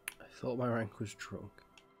 I thought my rank was drunk.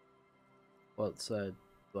 Well, it's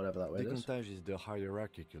whatever that word is. Decomptage is the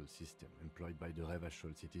hierarchical system employed by the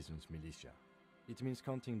Revachol Citizens Militia. It means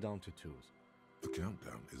counting down to 2s. The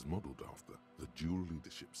countdown is modeled after the dual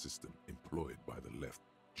leadership system employed by the left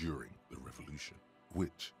during the revolution.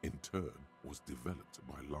 which in turn was developed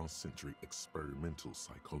by last-century experimental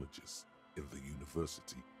psychologists in the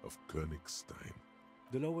University of Königstein.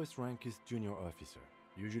 The lowest rank is junior officer,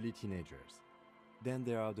 usually teenagers. Then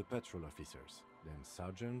there are the patrol officers, then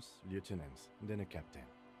sergeants, lieutenants, then a captain.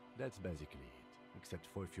 That's basically it, except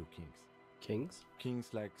for a few kings. Kings? Kings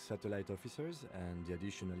like satellite officers and the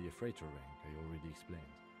additionally a freighter rank I already explained.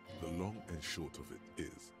 The long and short of it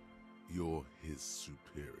is, you're his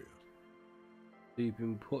superior. So you've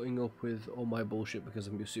been putting up with all my bullshit because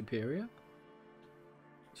I'm your superior?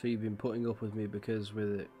 So you've been putting up with me because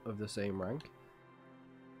we're of the same rank?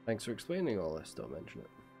 Thanks for explaining all this, don't mention it.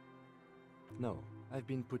 No, I've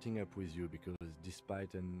been putting up with you because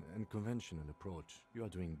despite an unconventional approach, you are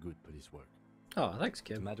doing good police work. Oh, thanks,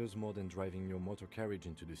 Kim. It matters more than driving your motor carriage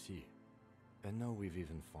into the sea. And now we've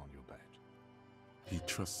even found your badge. He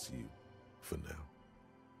trusts you, for now.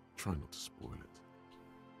 Try not to spoil it.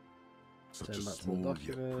 Such a Send back to the small yet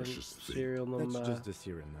document, precious thing. serial number. That's just the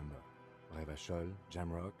serial number. Revachol,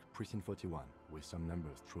 Jamrock, Precinct 41, with some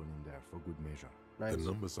numbers thrown in there for good measure. Nice.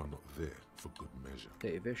 The numbers are not there for good measure.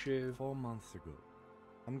 Date of issue. 4 months ago.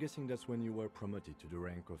 I'm guessing that's when you were promoted to the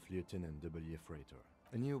rank of Lieutenant W. Freighter.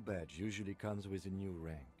 A new badge usually comes with a new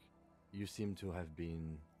rank. You seem to have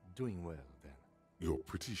been doing well then. You're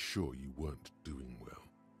pretty sure you weren't doing well,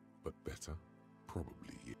 but better?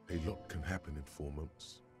 Probably. A lot can happen in 4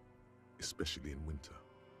 months, especially in winter.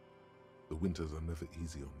 The winters are never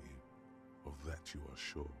easy on you, of that you are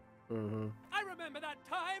sure. Mm-hmm. I remember that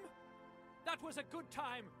time! That was a good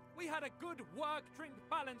time. We had a good work-drink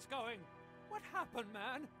balance going. What happened,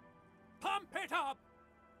 man? Pump it up!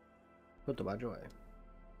 Put the badge away.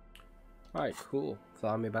 Alright, cool.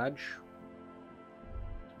 Found my badge.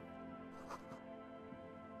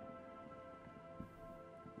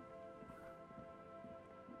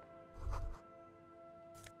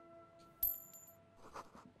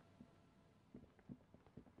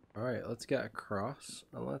 Alright, let's get across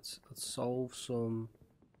and let's solve some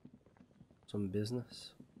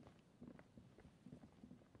business.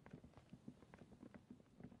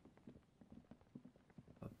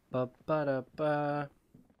 Ba-ba-da-ba.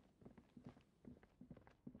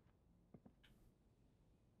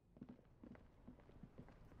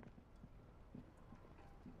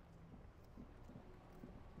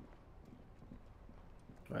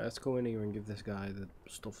 Alright, let's go in here and give this guy the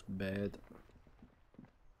stuffed bed.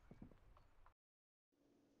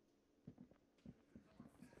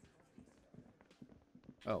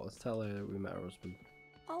 Oh, let's tell her we met her husband.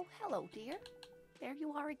 Oh, hello, dear. There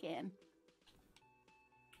you are again.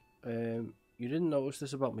 You didn't notice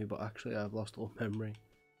this about me, but actually I've lost all memory.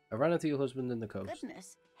 I ran into your husband in the coast.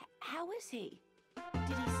 Goodness, how is he? Did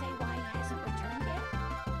he say why he hasn't returned yet?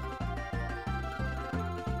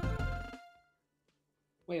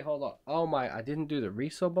 Wait, hold on. Oh my, I didn't do the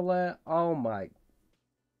resub alert. Oh my.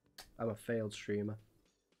 I'm a failed streamer.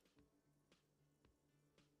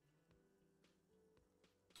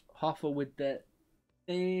 Hoffa with the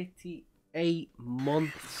 38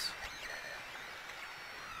 months.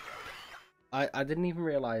 I didn't even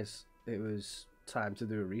realise it was time to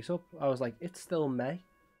do a resub. I was like, it's still May.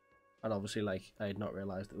 And obviously, like, I had not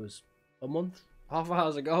realised it was a month. Hoffa,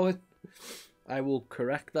 how's it going? I will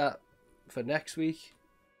correct that for next week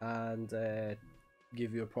and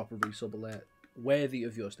give you a proper resub alert worthy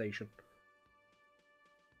of your station.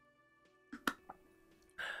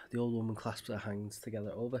 The old woman clasps her hands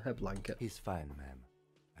together over her blanket. He's fine, ma'am.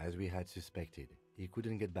 As we had suspected, he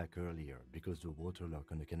couldn't get back earlier because the water lock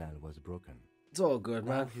on the canal was broken. It's all good,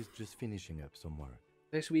 Now man. he's just finishing up some work.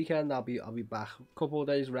 This weekend I'll be back. A couple of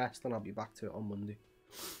days rest and I'll be back to it on Monday.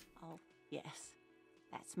 Oh, yes.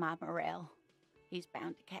 That's my Morel. He's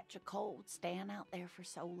bound to catch a cold staying out there for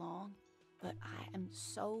so long. But I am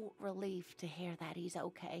so relieved to hear that he's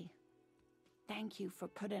okay. Thank you for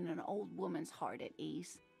putting an old woman's heart at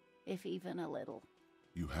ease, if even a little.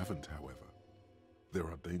 You haven't, however. There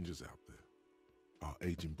are dangers out there. Our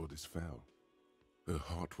aging body's foul. Her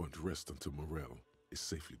heart won't rest until Morel is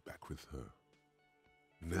safely back with her.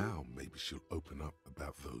 Now maybe she'll open up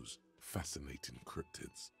about those fascinating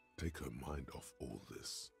cryptids. Take her mind off all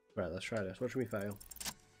this. Right, let's try this. Watch me fail.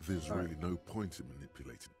 There's All really no point in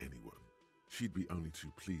manipulating anyone. She'd be only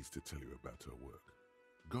too pleased to tell you about her work.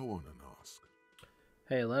 Go on and ask.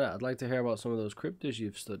 Hey, Lena, I'd like to hear about some of those cryptids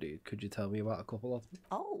you've studied. Could you tell me about a couple of them?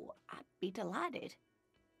 Oh, I'd be delighted.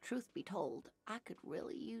 Truth be told, I could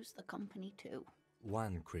really use the company too.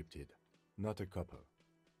 One cryptid, not a couple.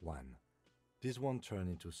 One. This won't turn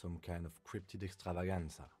into some kind of cryptid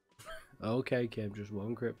extravaganza. Okay, Kim, just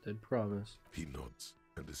one cryptid, promise. He nods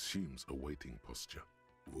and assumes a waiting posture.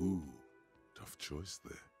 Ooh, tough choice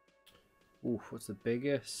there. Oof, what's the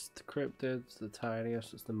biggest cryptids? The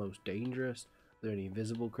tiniest? What's the most dangerous? Are there any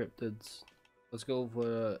visible cryptids? Let's go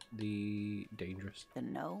for the dangerous. The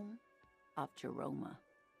gnome of Jeroma.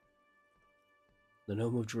 The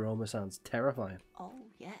gnome of Jeroma sounds terrifying. Oh,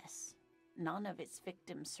 yes. None of its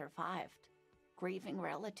victims survived. Grieving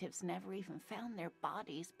relatives never even found their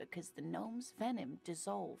bodies because the gnome's venom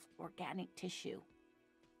dissolved organic tissue.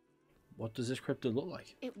 What does this cryptid look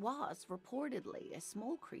like? It was reportedly a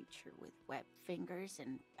small creature with webbed fingers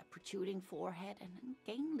and a protruding forehead and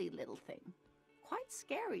a ungainly little thing. Quite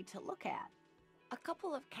scary to look at. A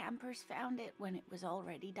couple of campers found it when it was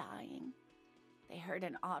already dying. They heard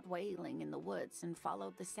an odd wailing in the woods and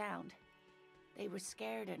followed the sound. They were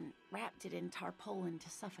scared and wrapped it in tarpaulin to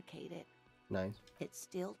suffocate it. Nice. It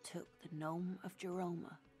still took the gnome of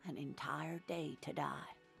Jeroma an entire day to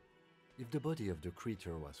die. If the body of the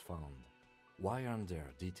creature was found, why aren't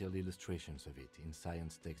there detailed illustrations of it in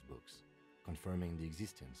science textbooks, confirming the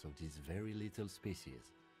existence of this very little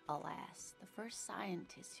species? Alas, the first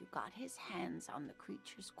scientist who got his hands on the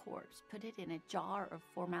creature's corpse put it in a jar of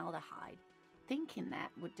formaldehyde, thinking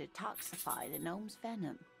that would detoxify the gnome's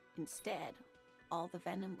venom. Instead, all the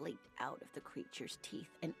venom leaked out of the creature's teeth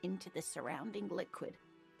and into the surrounding liquid,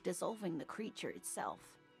 dissolving the creature itself.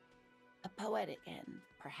 A poetic end,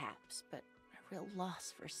 perhaps, but a real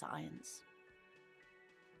loss for science.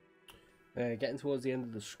 Getting towards the end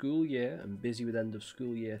of the school year and busy with end of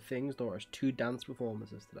school year things. Dora's 2 dance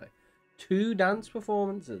performances today. 2 dance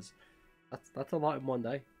performances. That's a lot in one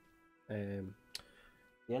day. The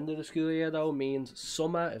end of the school year though means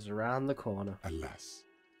summer is around the corner. Alas,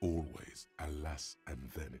 always alas, and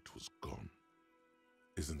then it was gone.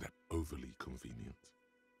 Isn't that overly convenient?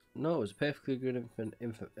 No, it was a perfectly good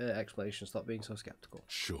explanation. Stop being so skeptical.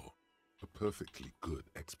 Sure, a perfectly good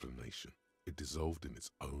explanation. It dissolved in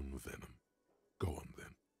its own venom. Go on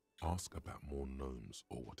then. Ask about more gnomes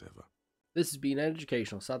or whatever. This has been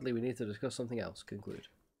educational. Sadly, we need to discuss something else. Conclude.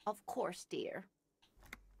 Of course, dear.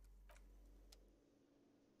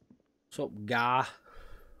 What's up, Gah?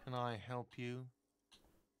 Can I help you?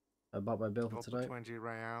 About my bill for Got the tonight? 20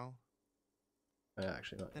 real?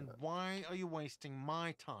 Actually, not. Then why are you wasting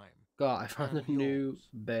my time? God, I found a and new yours?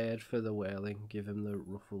 bird for the whaling. Give him the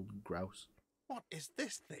ruffled grouse. What is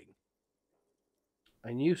this thing?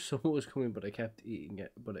 I knew summer was coming, but I kept eating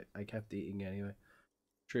it. I kept eating anyway.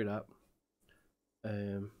 True that.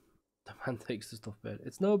 The man takes the stuffed bird.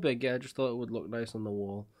 It's no big. I just thought it would look nice on the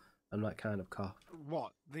wall. I'm that kind of cop.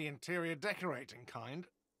 What, the interior decorating kind?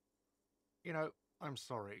 You know, I'm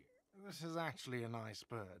sorry. This is actually a nice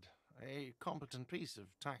bird. A competent piece of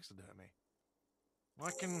taxidermy. I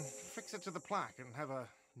can fix it to the plaque and have a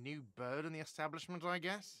new bird in the establishment, I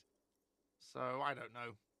guess. So, I don't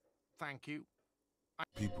know. Thank you.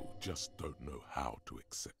 People just don't know how to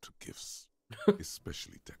accept gifts,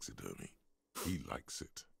 especially taxidermy. He likes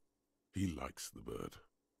it. He likes the bird.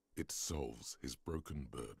 It solves his broken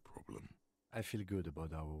bird problem. I feel good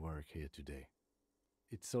about our work here today.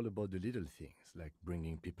 It's all about the little things, like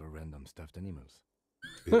bringing people random stuffed animals.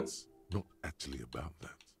 It's not actually about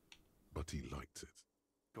that, but he liked it.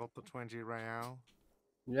 Got the 20 real?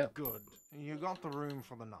 Yep. Good. You got the room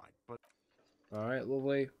for the night, but... Alright,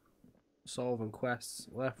 lovely. Solving quests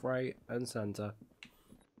left, right, and centre.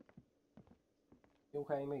 You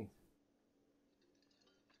okay, mate?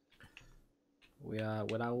 We are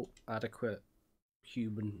without adequate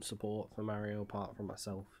human support for Mario apart from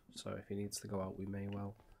myself, so if he needs to go out we may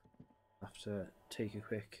well have to take a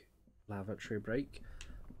quick lavatory break.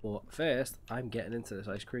 But first, I'm getting into this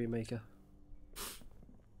ice cream maker.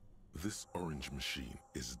 This orange machine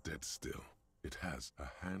is dead still. It has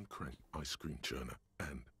a hand-cranked ice cream churner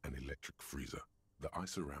and an electric freezer. The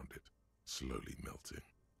ice around it slowly melting.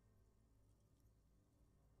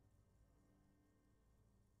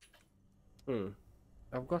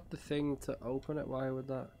 I've got the thing to open it. Why would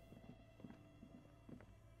that?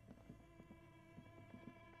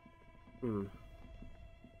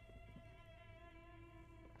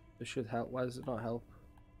 This should help. Why does it not help?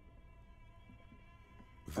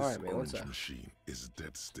 This Alright, mate, one orange sec. machine is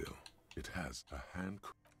dead still. It has a hand...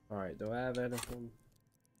 Alright, do I have anything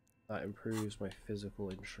that improves my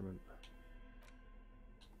physical instrument?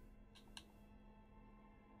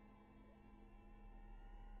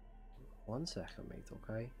 One second, mate,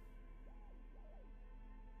 okay?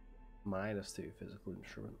 -2 physical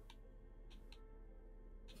instrument.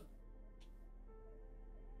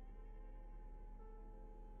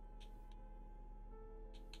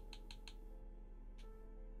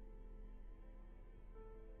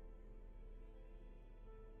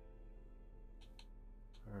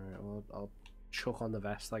 Alright, well, I'll chuck on the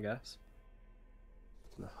vest, I guess.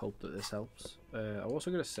 I hope that this helps. I'm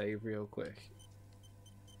also going to save real quick.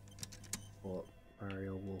 But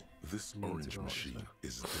Mario will. This orange machine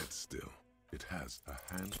is dead still. It has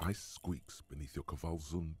a hand. Ice squeaks beneath your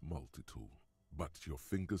Kavalzund multi-tool, but your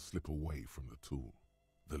fingers slip away from the tool.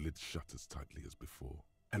 The lid shutters tightly as before,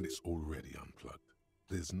 and it's already unplugged.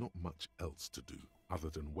 There's not much else to do other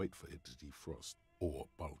than wait for it to defrost or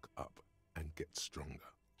bulk up and get stronger.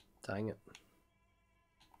 Dang it.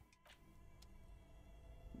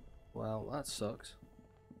 Well, that sucks.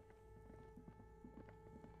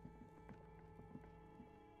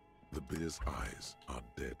 The beer's eyes are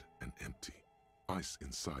dead and empty. Ice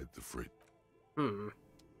inside the fridge.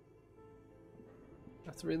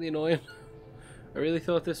 That's really annoying. I really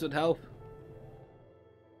thought this would help.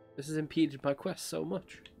 This has impeded my quest so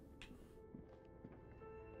much.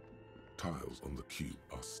 Tiles on the cube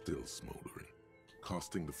are still smouldering,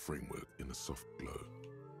 casting the framework in a soft glow.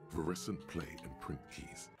 Fluorescent play and print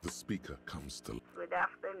keys. The speaker comes to life. Good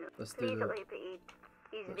afternoon. Let's Please do the- repeat.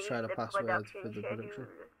 Is let's this try the the password production for the schedule? production.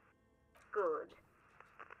 Good.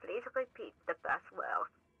 Please repeat the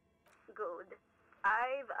password. Good.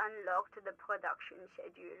 I've unlocked the production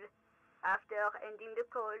schedule. After ending the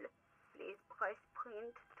call, please press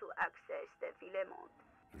print to access the filament.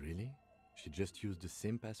 Really? She just used the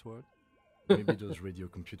same password? Maybe those radio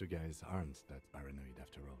computer guys aren't that paranoid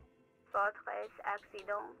after all. Fortress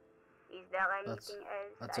accident. Is there anything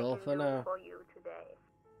that's else all I for can do now. for you today?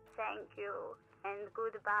 Thank you and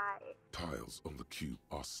goodbye. Tiles on the cube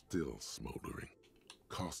are still smouldering,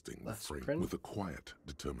 casting the Let's frame print. with a quiet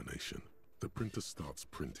determination. The printer starts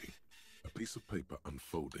printing, a piece of paper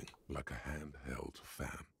unfolding like a handheld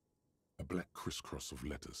fan. A black crisscross of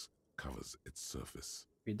letters covers its surface.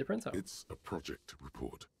 Read the printout. It's a project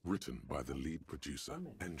report written by the lead producer,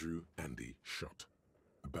 Andrew Andy Schott,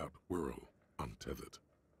 about Whirl Untethered,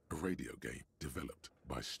 a radio game developed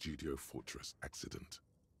by Studio Fortress Accident.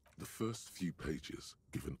 The first few pages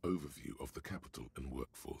give an overview of the capital and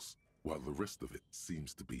workforce, while the rest of it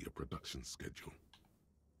seems to be a production schedule.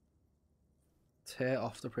 Tear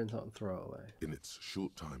off the printout and throw it away. In its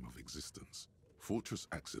short time of existence, Fortress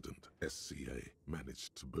Accident SCA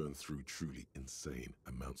managed to burn through truly insane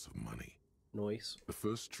amounts of money. Noise. The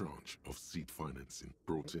first tranche of seed financing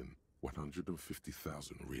brought in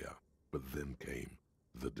 150,000 Riyal, but then came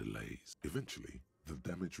the delays. Eventually, the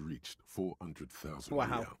damage reached 400,000 Wow.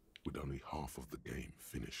 Riyal, with only half of the game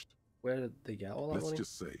finished. Where did they get all that Let's money?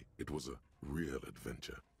 just say it was a real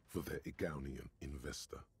adventure for their Igaunian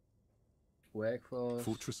investor. Workforce.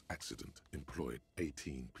 Fortress Accident employed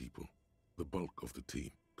 18 people, the bulk of the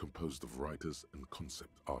team composed of writers and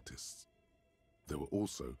concept artists. There were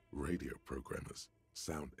also radio programmers,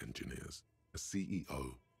 sound engineers, a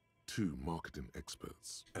CEO, 2 marketing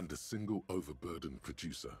experts, and a single overburdened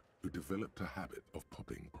producer who developed a habit of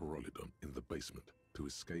popping Pyrrolidon in the basement to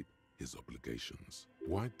escape his obligations.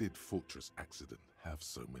 Why did Fortress Accident have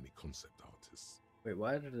so many concept artists? Wait,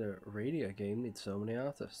 why did a radio game need so many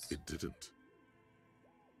artists? It didn't.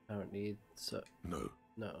 I don't need so. No,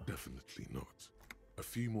 No. definitely not. A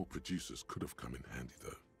few more producers could have come in handy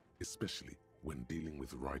though, especially when dealing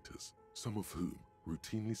with writers, some of whom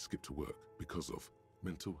routinely skip to work because of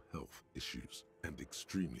mental health issues and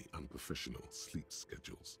extremely unprofessional sleep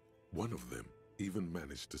schedules. One of them even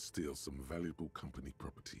managed to steal some valuable company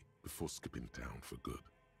property before skipping town for good.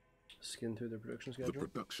 Skin through the production The schedule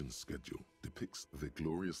production schedule depicts their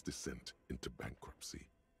glorious descent into bankruptcy.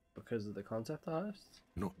 because of the concept artists.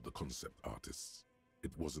 Not the concept artists.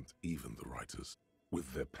 It wasn't even the writers,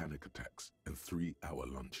 with their panic attacks and 3-hour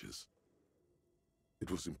lunches. It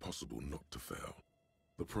was impossible not to fail.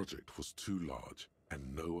 The project was too large,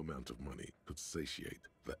 and no amount of money could satiate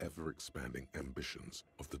the ever-expanding ambitions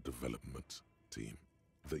of the development team.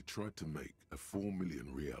 They tried to make a 4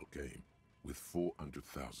 million Riyal game with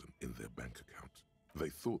 400,000 in their bank account. They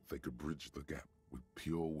thought they could bridge the gap with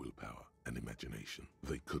pure willpower and imagination.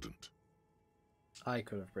 They couldn't. I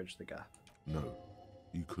could have bridged the gap. No,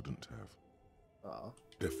 you couldn't have. Ah.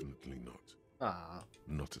 Definitely not. Ah.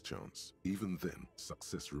 Not a chance. Even then,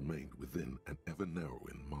 success remained within an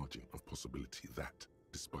ever-narrowing margin of possibility that,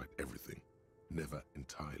 despite everything, never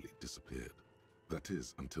entirely disappeared. That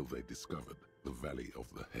is, until they discovered the Valley of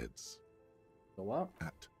the Heads. The what?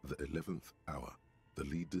 At the 11th hour, the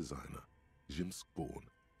lead designer, Jimsk-born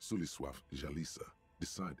Suliswaf Jalisa,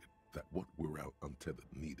 decided that what Whirl Untethered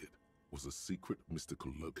needed was a secret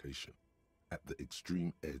mystical location at the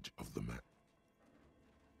extreme edge of the map.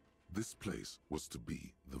 This place was to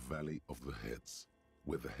be the Valley of the Heads,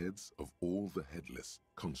 where the heads of all the headless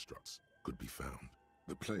constructs could be found.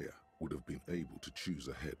 The player would have been able to choose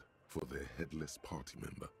a head for their headless party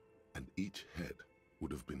member, and each head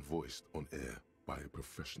would have been voiced on air by a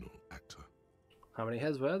professional actor. How many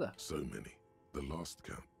heads were there? So many. The last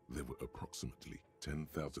count, there were approximately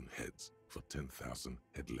 10,000 heads for 10,000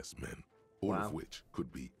 headless men, all of which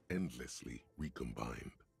could be endlessly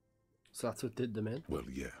recombined. So that's what did them in? Well,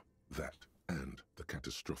 yeah, that and the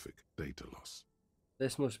catastrophic data loss.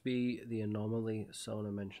 This must be the anomaly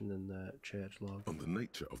Sona mentioned in the church log. On the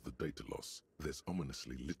nature of the data loss, there's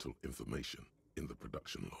ominously little information in the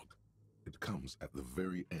production log. It comes at the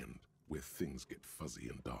very end, where things get fuzzy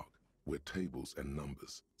and dark, where tables and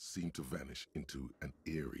numbers seem to vanish into an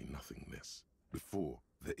eerie nothingness, before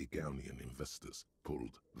the Egonian investors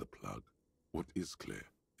pulled the plug. What is clear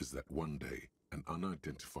is that one day, an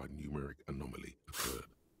unidentified numeric anomaly occurred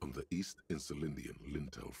on the East Insulindian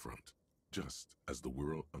Lintel front, just as the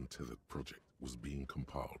Wirral Untethered project was being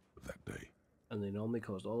compiled that day. And they normally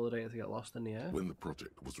caused all the data to get lost in the air? When the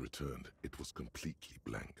project was returned, it was completely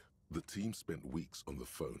blank. The team spent weeks on the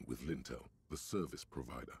phone with Lintel, the service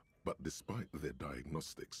provider, but despite their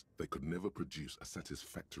diagnostics, they could never produce a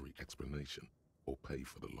satisfactory explanation or pay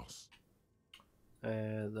for the loss.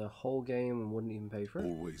 The whole game wouldn't even pay for it?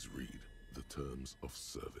 Always read the terms of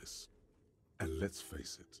service. And let's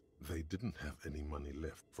face it, they didn't have any money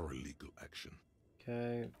left for illegal action.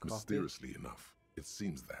 Okay, copy. Mysteriously enough, it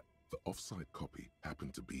seems that the off-site copy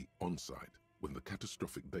happened to be on-site when the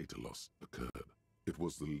catastrophic data loss occurred. It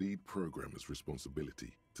was the lead programmer's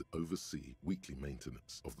responsibility to oversee weekly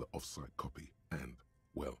maintenance of the off-site copy and,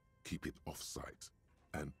 well, keep it off-site.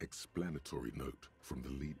 An explanatory note from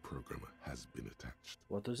the lead programmer has been attached.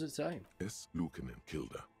 What does it say? S. Luukkonen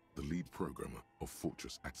Kilda, the lead programmer of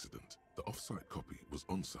Fortress Accident. The off-site copy was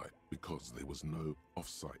on-site because there was no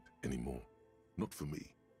off-site anymore. Not for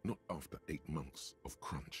me, not after 8 months of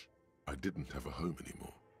crunch. I didn't have a home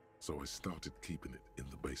anymore, so I started keeping it in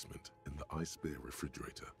the basement in the ice bear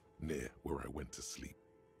refrigerator near where I went to sleep.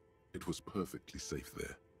 It was perfectly safe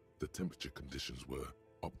there. The temperature conditions were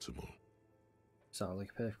optimal. Sounds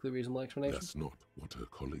like a perfectly reasonable explanation. That's not what her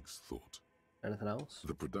colleagues thought. Anything else?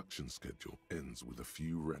 The production schedule ends with a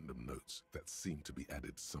few random notes that seem to be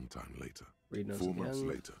added sometime later. 4 months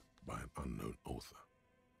later, by an unknown author.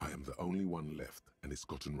 I am the only one left, and it's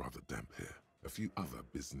gotten rather damp here. A few other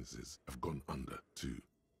businesses have gone under, too.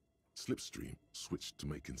 Slipstream switched to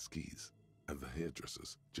making skis, and the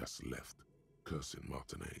hairdressers just left, cursing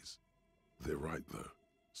Martinez. They're right, though.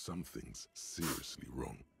 Something's seriously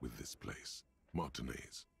wrong with this place.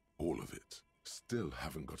 Martinez, all of it. Still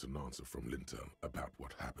haven't got an answer from Lintel about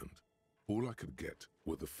what happened. All I could get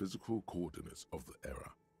were the physical coordinates of the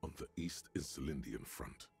error on the East Insulindian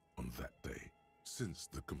front on that day. Since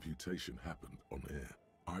the computation happened on air,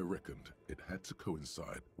 I reckoned it had to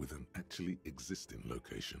coincide with an actually existing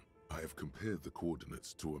location. I have compared the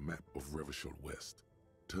coordinates to a map of Revachol West.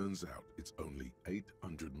 Turns out it's only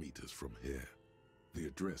 800 meters from here. The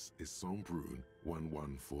address is Saint-Brun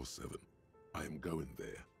 1147. I am going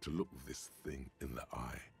there to look this thing in the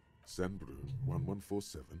eye. Saint-Brun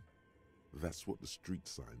 1147? That's what the street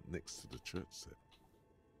sign next to the church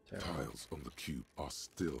said. Tiles on the cube are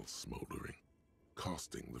still smoldering,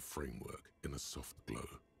 casting the framework in a soft glow.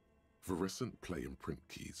 Fluorescent play and print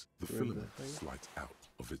keys, the filament slides out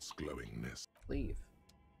of its glowing nest. Leave.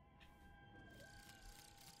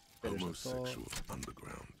 Homosexual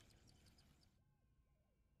underground.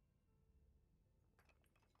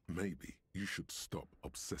 Maybe you should stop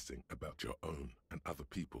obsessing about your own and other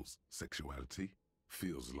people's sexuality.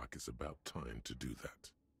 Feels like it's about time to do that.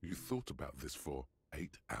 You thought about this for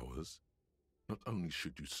 8 hours? Not only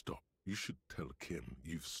should you stop, you should tell Kim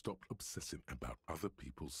you've stopped obsessing about other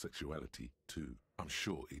people's sexuality too. I'm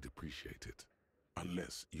sure he'd appreciate it.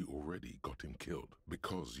 Unless you already got him killed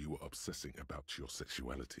because you were obsessing about your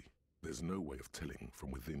sexuality. There's no way of telling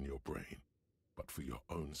from within your brain. But for your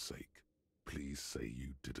own sake, please say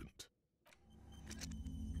you didn't.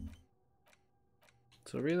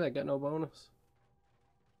 So really, I get no bonus?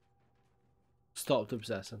 Stopped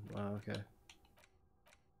obsessing. Wow, okay.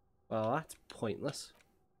 Well, that's pointless.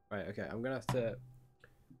 Right, okay, I'm gonna have to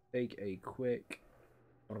take a quick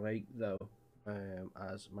break though,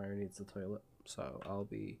 as Mary needs the toilet. So I'll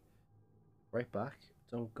be right back.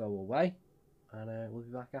 Don't go away, and we'll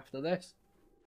be back after this.